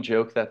any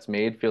joke that's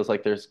made feels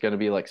like there's going to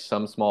be like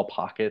some small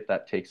pocket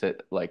that takes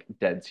it like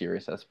dead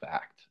serious as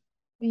fact.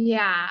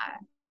 Yeah.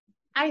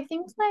 I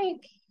think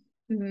like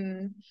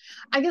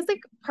I guess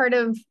like part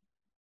of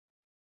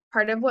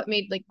what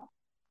made like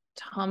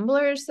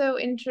Tumblr so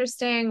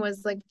interesting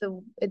was like the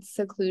its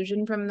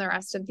seclusion from the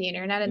rest of the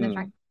internet and the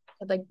fact Mm,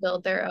 that they could like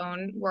build their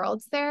own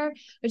worlds there,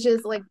 which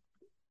is like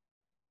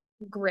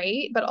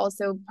great, but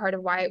also part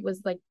of why it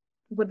was like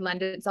would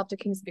lend itself to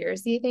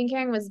conspiracy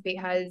thinking was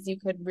because you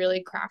could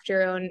really craft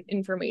your own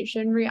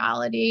information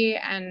reality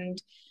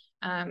and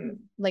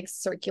like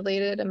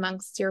circulate it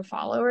amongst your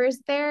followers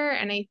there.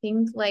 And I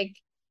think like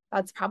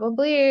that's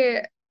probably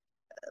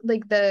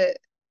like the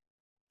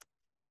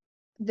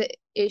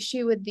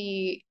issue with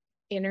the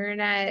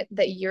internet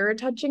that you're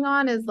touching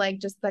on is like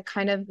just the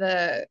kind of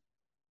the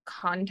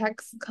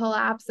context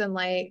collapse and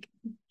like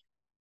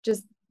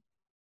just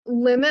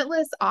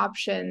limitless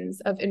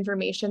options of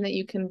information that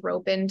you can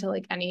rope into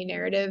like any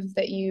narrative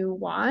that you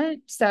want.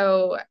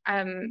 So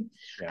I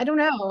yeah. don't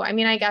know. I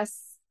mean, I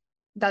guess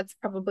that's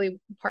probably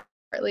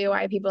partly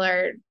why people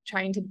are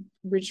trying to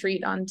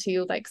retreat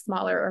onto like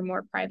smaller or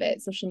more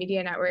private social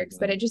media networks,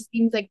 but Mhm. it just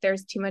seems like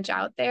there's too much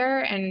out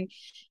there and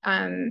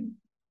um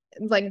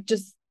like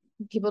just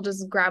people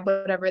just grab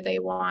whatever they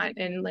want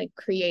and like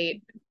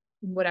create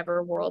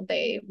whatever world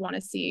they want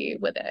to see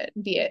with it,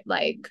 be it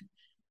like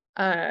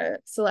a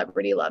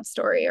celebrity love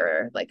story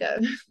or like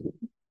a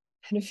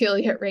an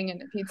affiliate ring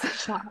in a pizza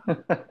shop.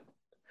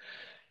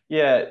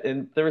 Yeah,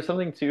 and there was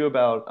something too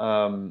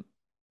about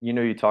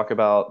you talk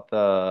about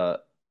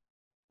the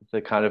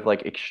kind of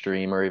like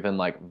extreme or even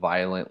like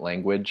violent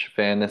language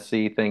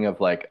fantasy thing of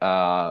like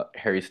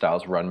Harry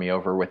Styles run me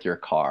over with your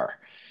car.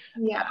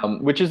 Yeah.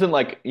 Which isn't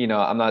like,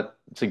 I'm not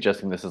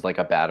suggesting this is like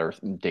a bad or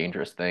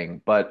dangerous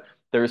thing, but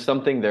there's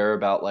something there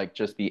about like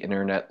just the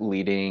internet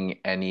leading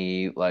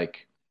any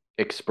like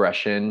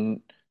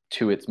expression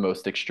to its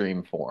most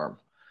extreme form.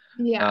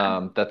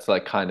 Yeah. That's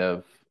like kind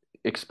of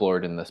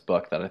explored in this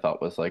book that I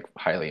thought was like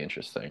highly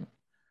interesting.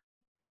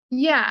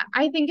 Yeah,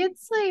 I think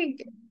it's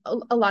like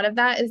a lot of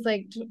that is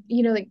like,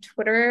 you know, like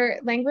Twitter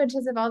language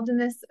has evolved in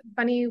this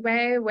funny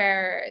way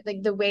where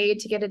like the way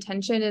to get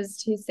attention is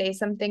to say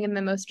something in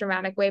the most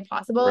dramatic way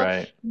possible.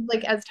 Right.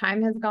 Like as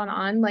time has gone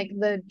on, like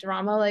the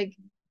drama like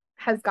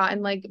has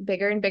gotten like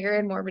bigger and bigger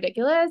and more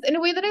ridiculous in a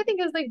way that I think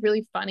is like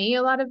really funny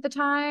a lot of the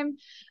time.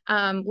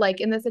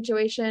 Like in the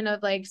situation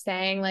of like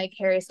saying like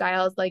Harry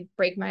Styles like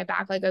break my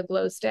back like a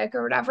glow stick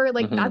or whatever,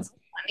 like Hmm. that's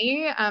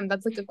funny.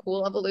 That's like a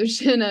cool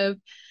evolution of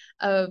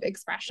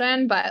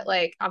expression, but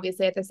like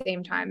obviously at the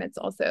same time it's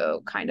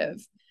also kind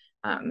of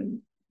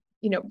um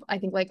you know, I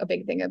think like a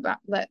big thing about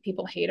that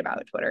people hate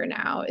about Twitter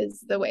now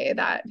is the way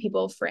that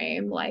people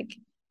frame like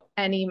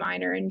any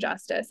minor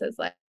injustice as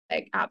like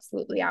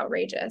absolutely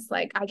outrageous.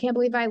 Like I can't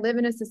believe I live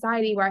in a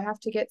society where I have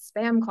to get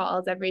spam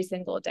calls every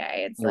single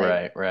day. It's like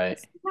Right, right.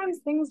 sometimes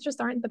things just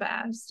aren't the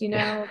best, you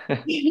know.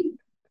 Like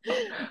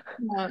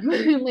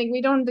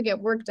we don't have to get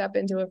worked up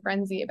into a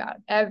frenzy about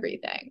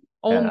everything.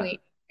 Yeah. Only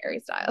Harry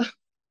Styles.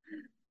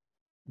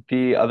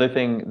 The other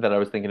thing that I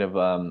was thinking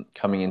of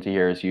coming into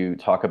here is you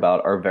talk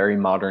about our very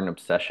modern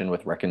obsession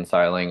with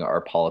reconciling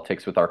our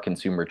politics with our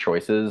consumer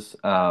choices,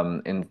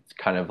 and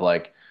kind of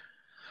like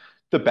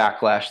the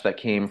backlash that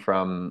came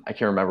from, I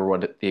can't remember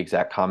what the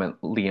exact comment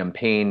Liam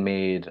Payne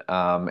made,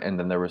 and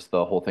then there was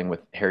the whole thing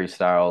with Harry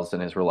Styles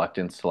and his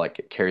reluctance to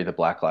like carry the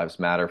Black Lives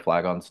Matter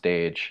flag on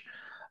stage.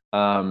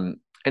 And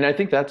I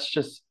think that's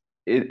just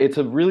it's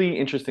a really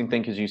interesting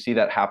thing because you see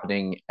that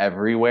happening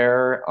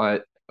everywhere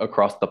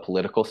across the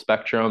political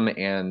spectrum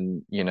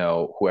and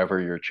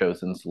whoever your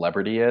chosen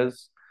celebrity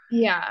is.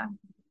 Yeah.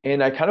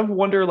 And I kind of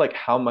wonder like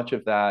how much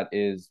of that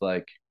is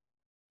like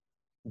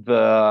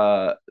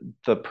the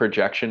the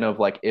projection of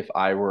like if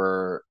I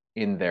were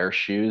in their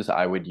shoes,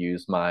 I would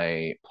use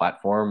my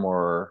platform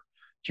more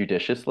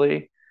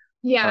judiciously,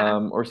 Yeah.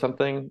 or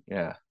something.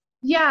 Yeah.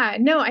 Yeah,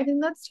 no, I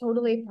think that's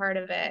totally part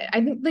of it.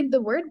 I think like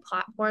the word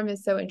platform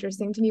is so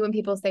interesting to me when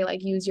people say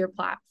like use your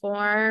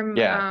platform.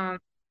 Yeah.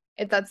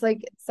 That's like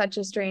such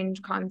a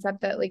strange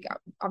concept that like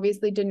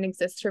obviously didn't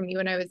exist for me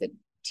when I was a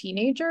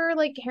teenager,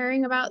 like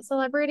caring about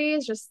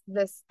celebrities. Just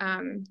this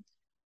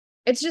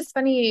it's just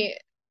funny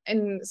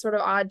and sort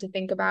of odd to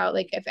think about,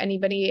 like, if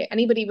anybody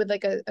with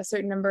like a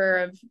certain number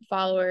of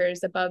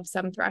followers above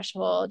some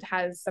threshold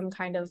has some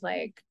kind of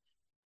like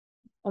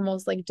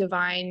almost like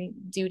divine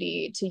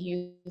duty to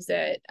use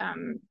it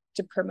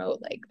to promote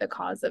like the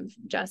cause of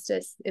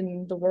justice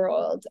in the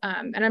world.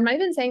 And I'm not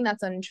even saying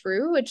that's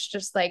untrue. It's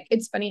just like,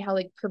 it's funny how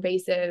like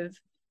pervasive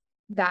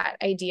that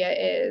idea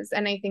is.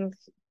 And I think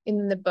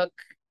in the book,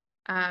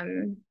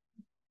 you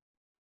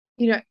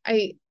know,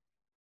 I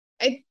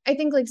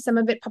think like some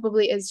of it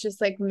probably is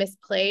just like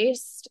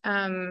misplaced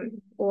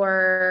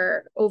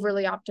or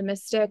overly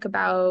optimistic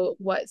about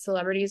what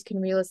celebrities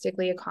can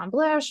realistically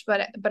accomplish.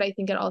 But I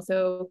think it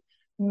also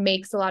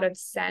makes a lot of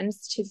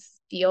sense to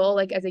feel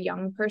like as a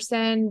young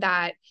person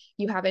that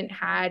you haven't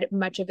had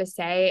much of a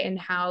say in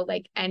how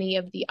like any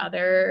of the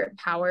other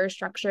power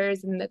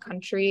structures in the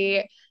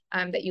country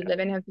that you live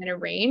in have been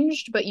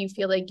arranged, but you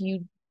feel like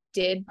you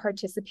did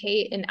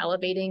participate in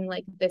elevating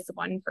like this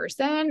one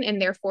person,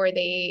 and therefore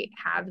they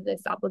have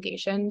this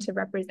obligation to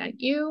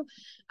represent you.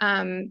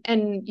 And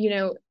you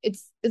know,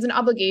 it's an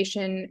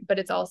obligation, but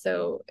it's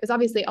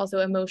obviously also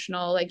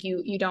emotional. Like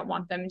you don't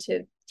want them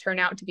to turn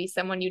out to be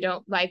someone you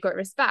don't like or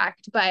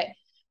respect, but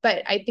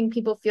I think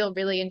people feel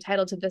really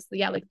entitled to this,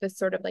 like this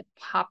sort of like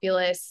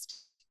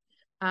populist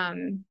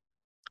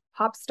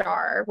pop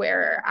star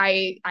where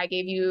I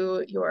gave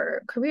you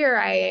your career,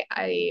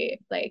 I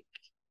like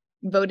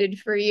voted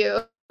for you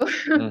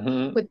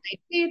Mm-hmm. with my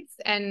tweets,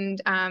 and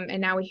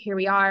now here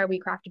we are, we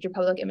crafted your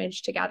public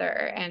image together,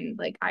 and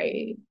like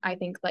I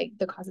think like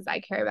the causes I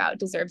care about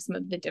deserve some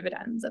of the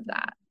dividends of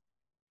that.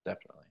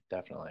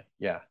 Definitely.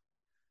 Yeah.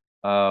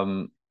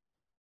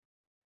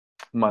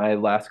 My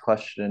last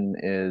question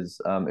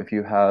is if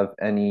you have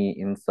any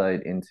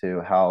insight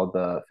into how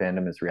the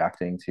fandom is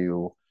reacting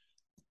to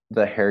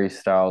the Harry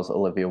Styles,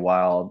 Olivia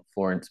Wilde,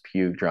 Florence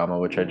Pugh drama,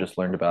 which I just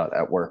learned about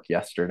at work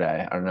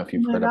yesterday. I don't know if Oh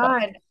you've my heard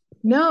about it. God.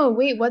 No,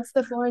 wait, what's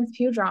the Florence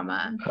Pugh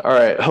drama? All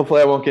right.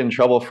 Hopefully, I won't get in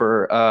trouble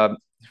for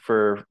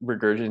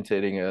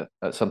regurgitating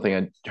something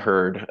I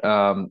heard.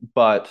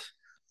 But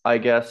I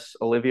guess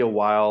Olivia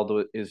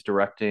Wilde is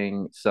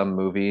directing some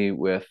movie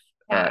with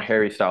Yeah.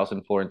 Harry Styles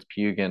and Florence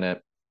Pugh in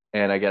it,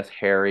 and I guess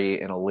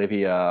Harry and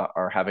Olivia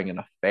are having an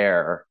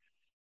affair,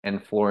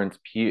 and Florence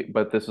Pugh.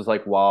 But this was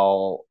like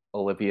while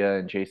Olivia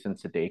and Jason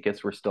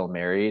Sudeikis were still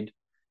married,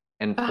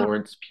 and Uh,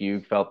 Florence Pugh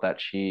felt that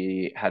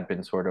she had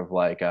been sort of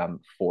like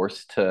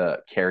forced to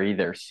carry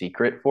their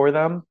secret for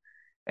them.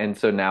 And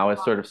so now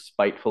is sort of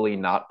spitefully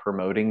not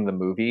promoting the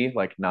movie,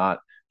 like not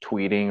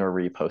tweeting or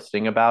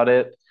reposting about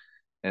it.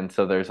 And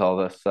so there's all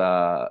this,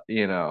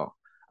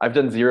 I've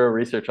done zero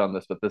research on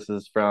this, but this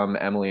is from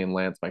Emily and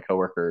Lance, my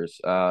coworkers,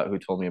 who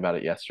told me about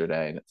it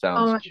yesterday, and it oh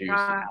sounds my juicy.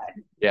 God.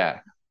 Yeah.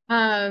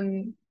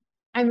 Um,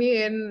 I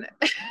mean,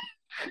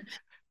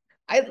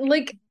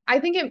 I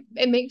think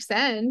it makes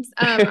sense.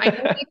 I know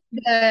like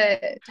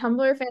the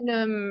Tumblr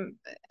fandom,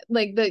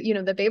 like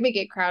the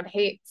Babygate crowd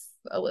hates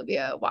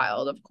Olivia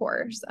Wilde, of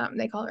course.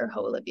 They call her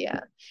Ho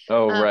Olivia.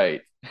 Oh, Um,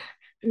 right.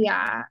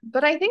 yeah,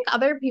 but I think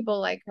other people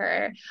like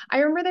her. I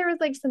remember there was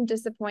like some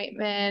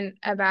disappointment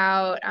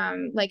about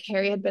like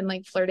Harry had been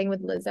like flirting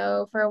with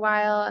Lizzo for a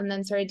while and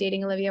then started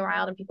dating Olivia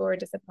Wilde, and people were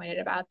disappointed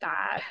about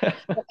that.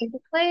 But I think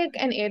like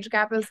an age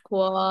gap is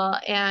cool,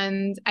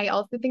 and I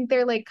also think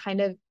they're like kind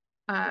of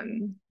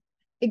um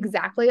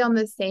exactly on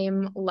the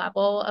same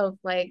level of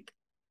like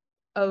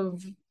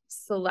of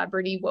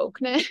celebrity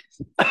wokeness.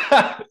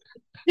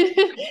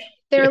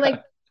 They're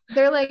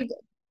Yeah. like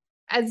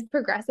as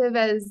progressive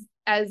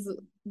as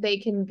they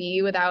can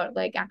be without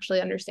like actually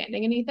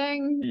understanding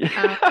anything.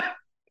 Yeah.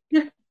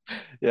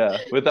 Yeah.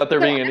 Without there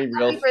So being any I'm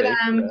real happy for stake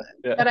for them,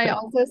 that. but I Yeah.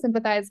 also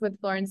sympathize with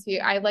Florence Pugh.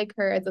 I like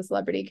her as a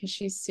celebrity because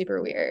she's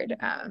super weird.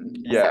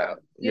 Yeah. So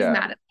she's Yeah.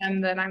 mad at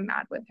them, then I'm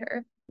mad with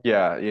her.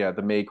 Yeah.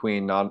 The May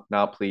Queen,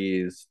 not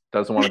pleased,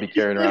 doesn't want to be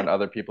carrying around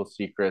other people's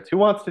secrets. Who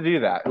wants to do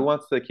that? Who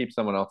wants to keep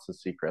someone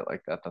else's secret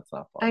like that? That's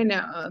not fun. I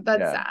know,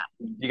 that's Yeah. sad.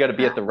 You got to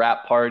be Uh, at the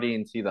wrap party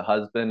and see the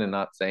husband and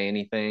not say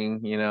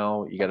anything, you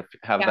know? You got to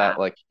have yeah. that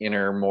like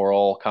inner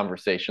moral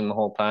conversation the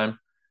whole time.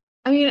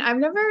 I mean, I've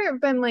never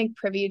been like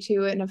privy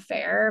to an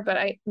affair, but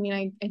I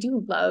mean, I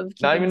do love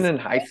Not keeping even in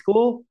high secret.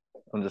 school?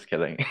 I'm just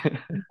kidding.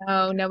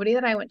 No, nobody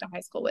that I went to high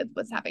school with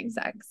was having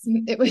sex.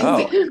 It was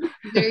Oh.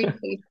 very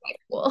safe high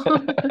school.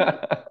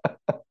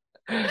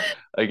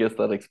 I guess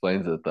that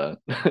explains it then.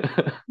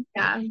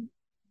 Yeah.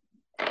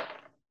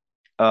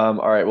 All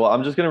right. Well,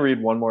 I'm just gonna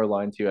read one more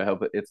line to you. I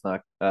hope it's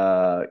not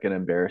gonna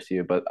embarrass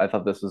you, but I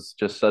thought this was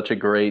just such a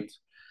great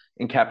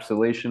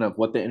encapsulation of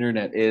what the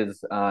internet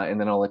is, and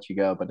then I'll let you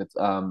go. But it's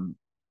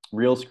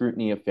real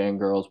scrutiny of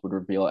fangirls would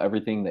reveal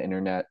everything the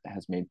internet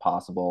has made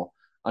possible: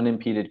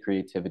 unimpeded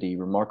creativity,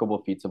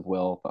 remarkable feats of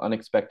will, the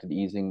unexpected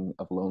easing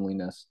of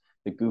loneliness,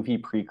 the goofy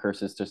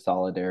precursors to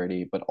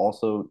solidarity, but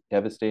also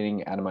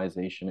devastating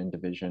atomization and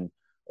division,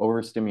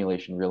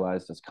 overstimulation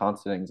realized as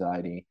constant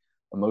anxiety,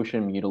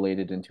 emotion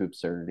mutilated into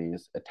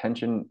absurdities,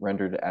 attention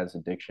rendered as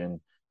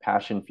addiction,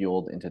 passion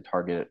fueled into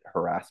targeted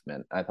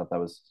harassment. I thought that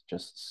was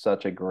just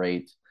such a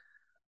great,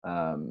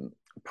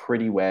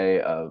 pretty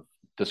way of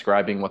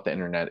describing what the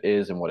internet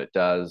is and what it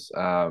does.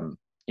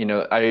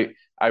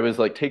 I was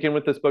like taken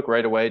with this book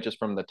right away just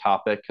from the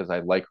topic because I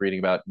like reading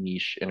about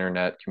niche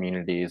internet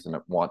communities and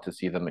want to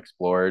see them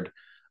explored.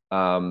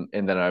 And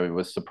then I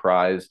was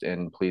surprised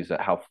and pleased at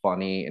how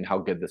funny and how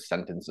good the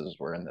sentences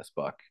were in this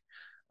book.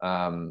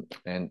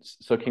 And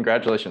so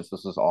congratulations,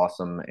 this was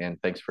awesome,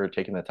 and thanks for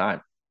taking the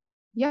time.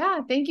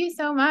 Yeah, thank you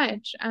so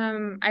much.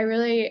 I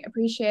really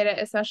appreciate it,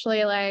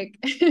 especially like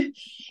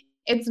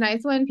it's nice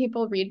when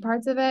people read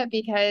parts of it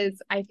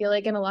because I feel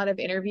like in a lot of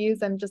interviews,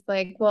 I'm just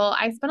like, well,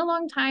 I spent a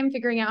long time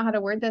figuring out how to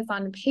word this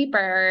on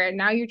paper. And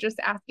now you're just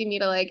asking me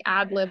to like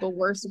ad lib a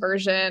worse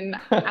version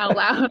out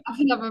loud off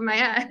the top of my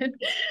head.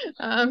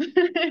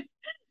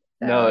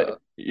 No,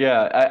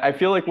 yeah, I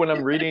feel like when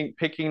I'm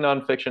picking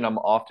nonfiction, I'm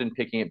often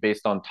picking it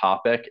based on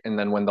topic. And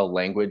then when the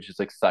language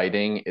is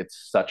exciting,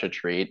 it's such a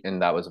treat.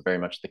 And that was very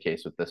much the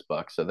case with this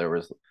book. So there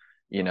was,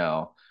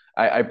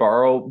 I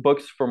borrow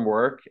books from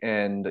work,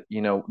 and,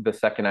 the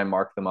second I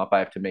mark them up, I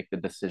have to make the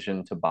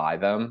decision to buy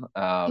them.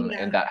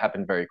 And that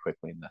happened very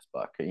quickly in this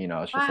book.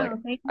 It's just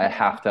like, I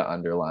have to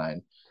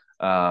underline.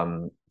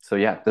 So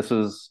yeah, this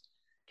was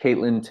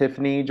Caitlin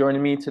Tiffany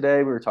joining me today.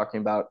 We were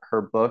talking about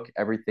her book,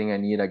 Everything I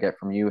Need I Get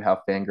From You,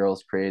 How Fangirls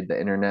Created the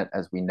Internet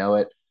as We Know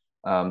It.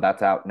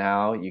 That's out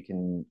now. You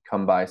can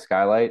come by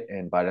Skylight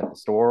and buy it at the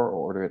store or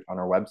order it on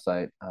our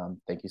website.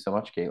 Thank you so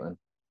much, Caitlin.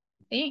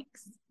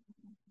 Thanks.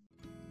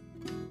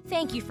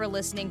 Thank you for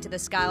listening to the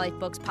Skylight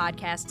Books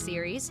podcast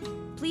series.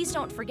 Please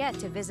don't forget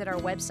to visit our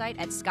website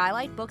at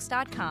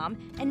skylightbooks.com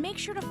and make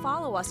sure to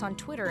follow us on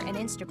Twitter and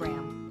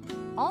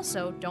Instagram.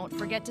 Also, don't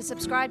forget to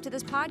subscribe to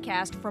this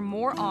podcast for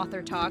more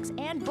author talks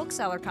and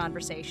bookseller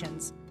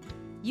conversations.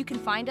 You can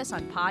find us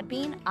on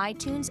Podbean,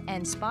 iTunes,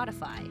 and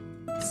Spotify.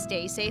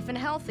 Stay safe and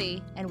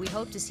healthy, and we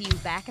hope to see you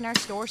back in our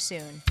store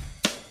soon.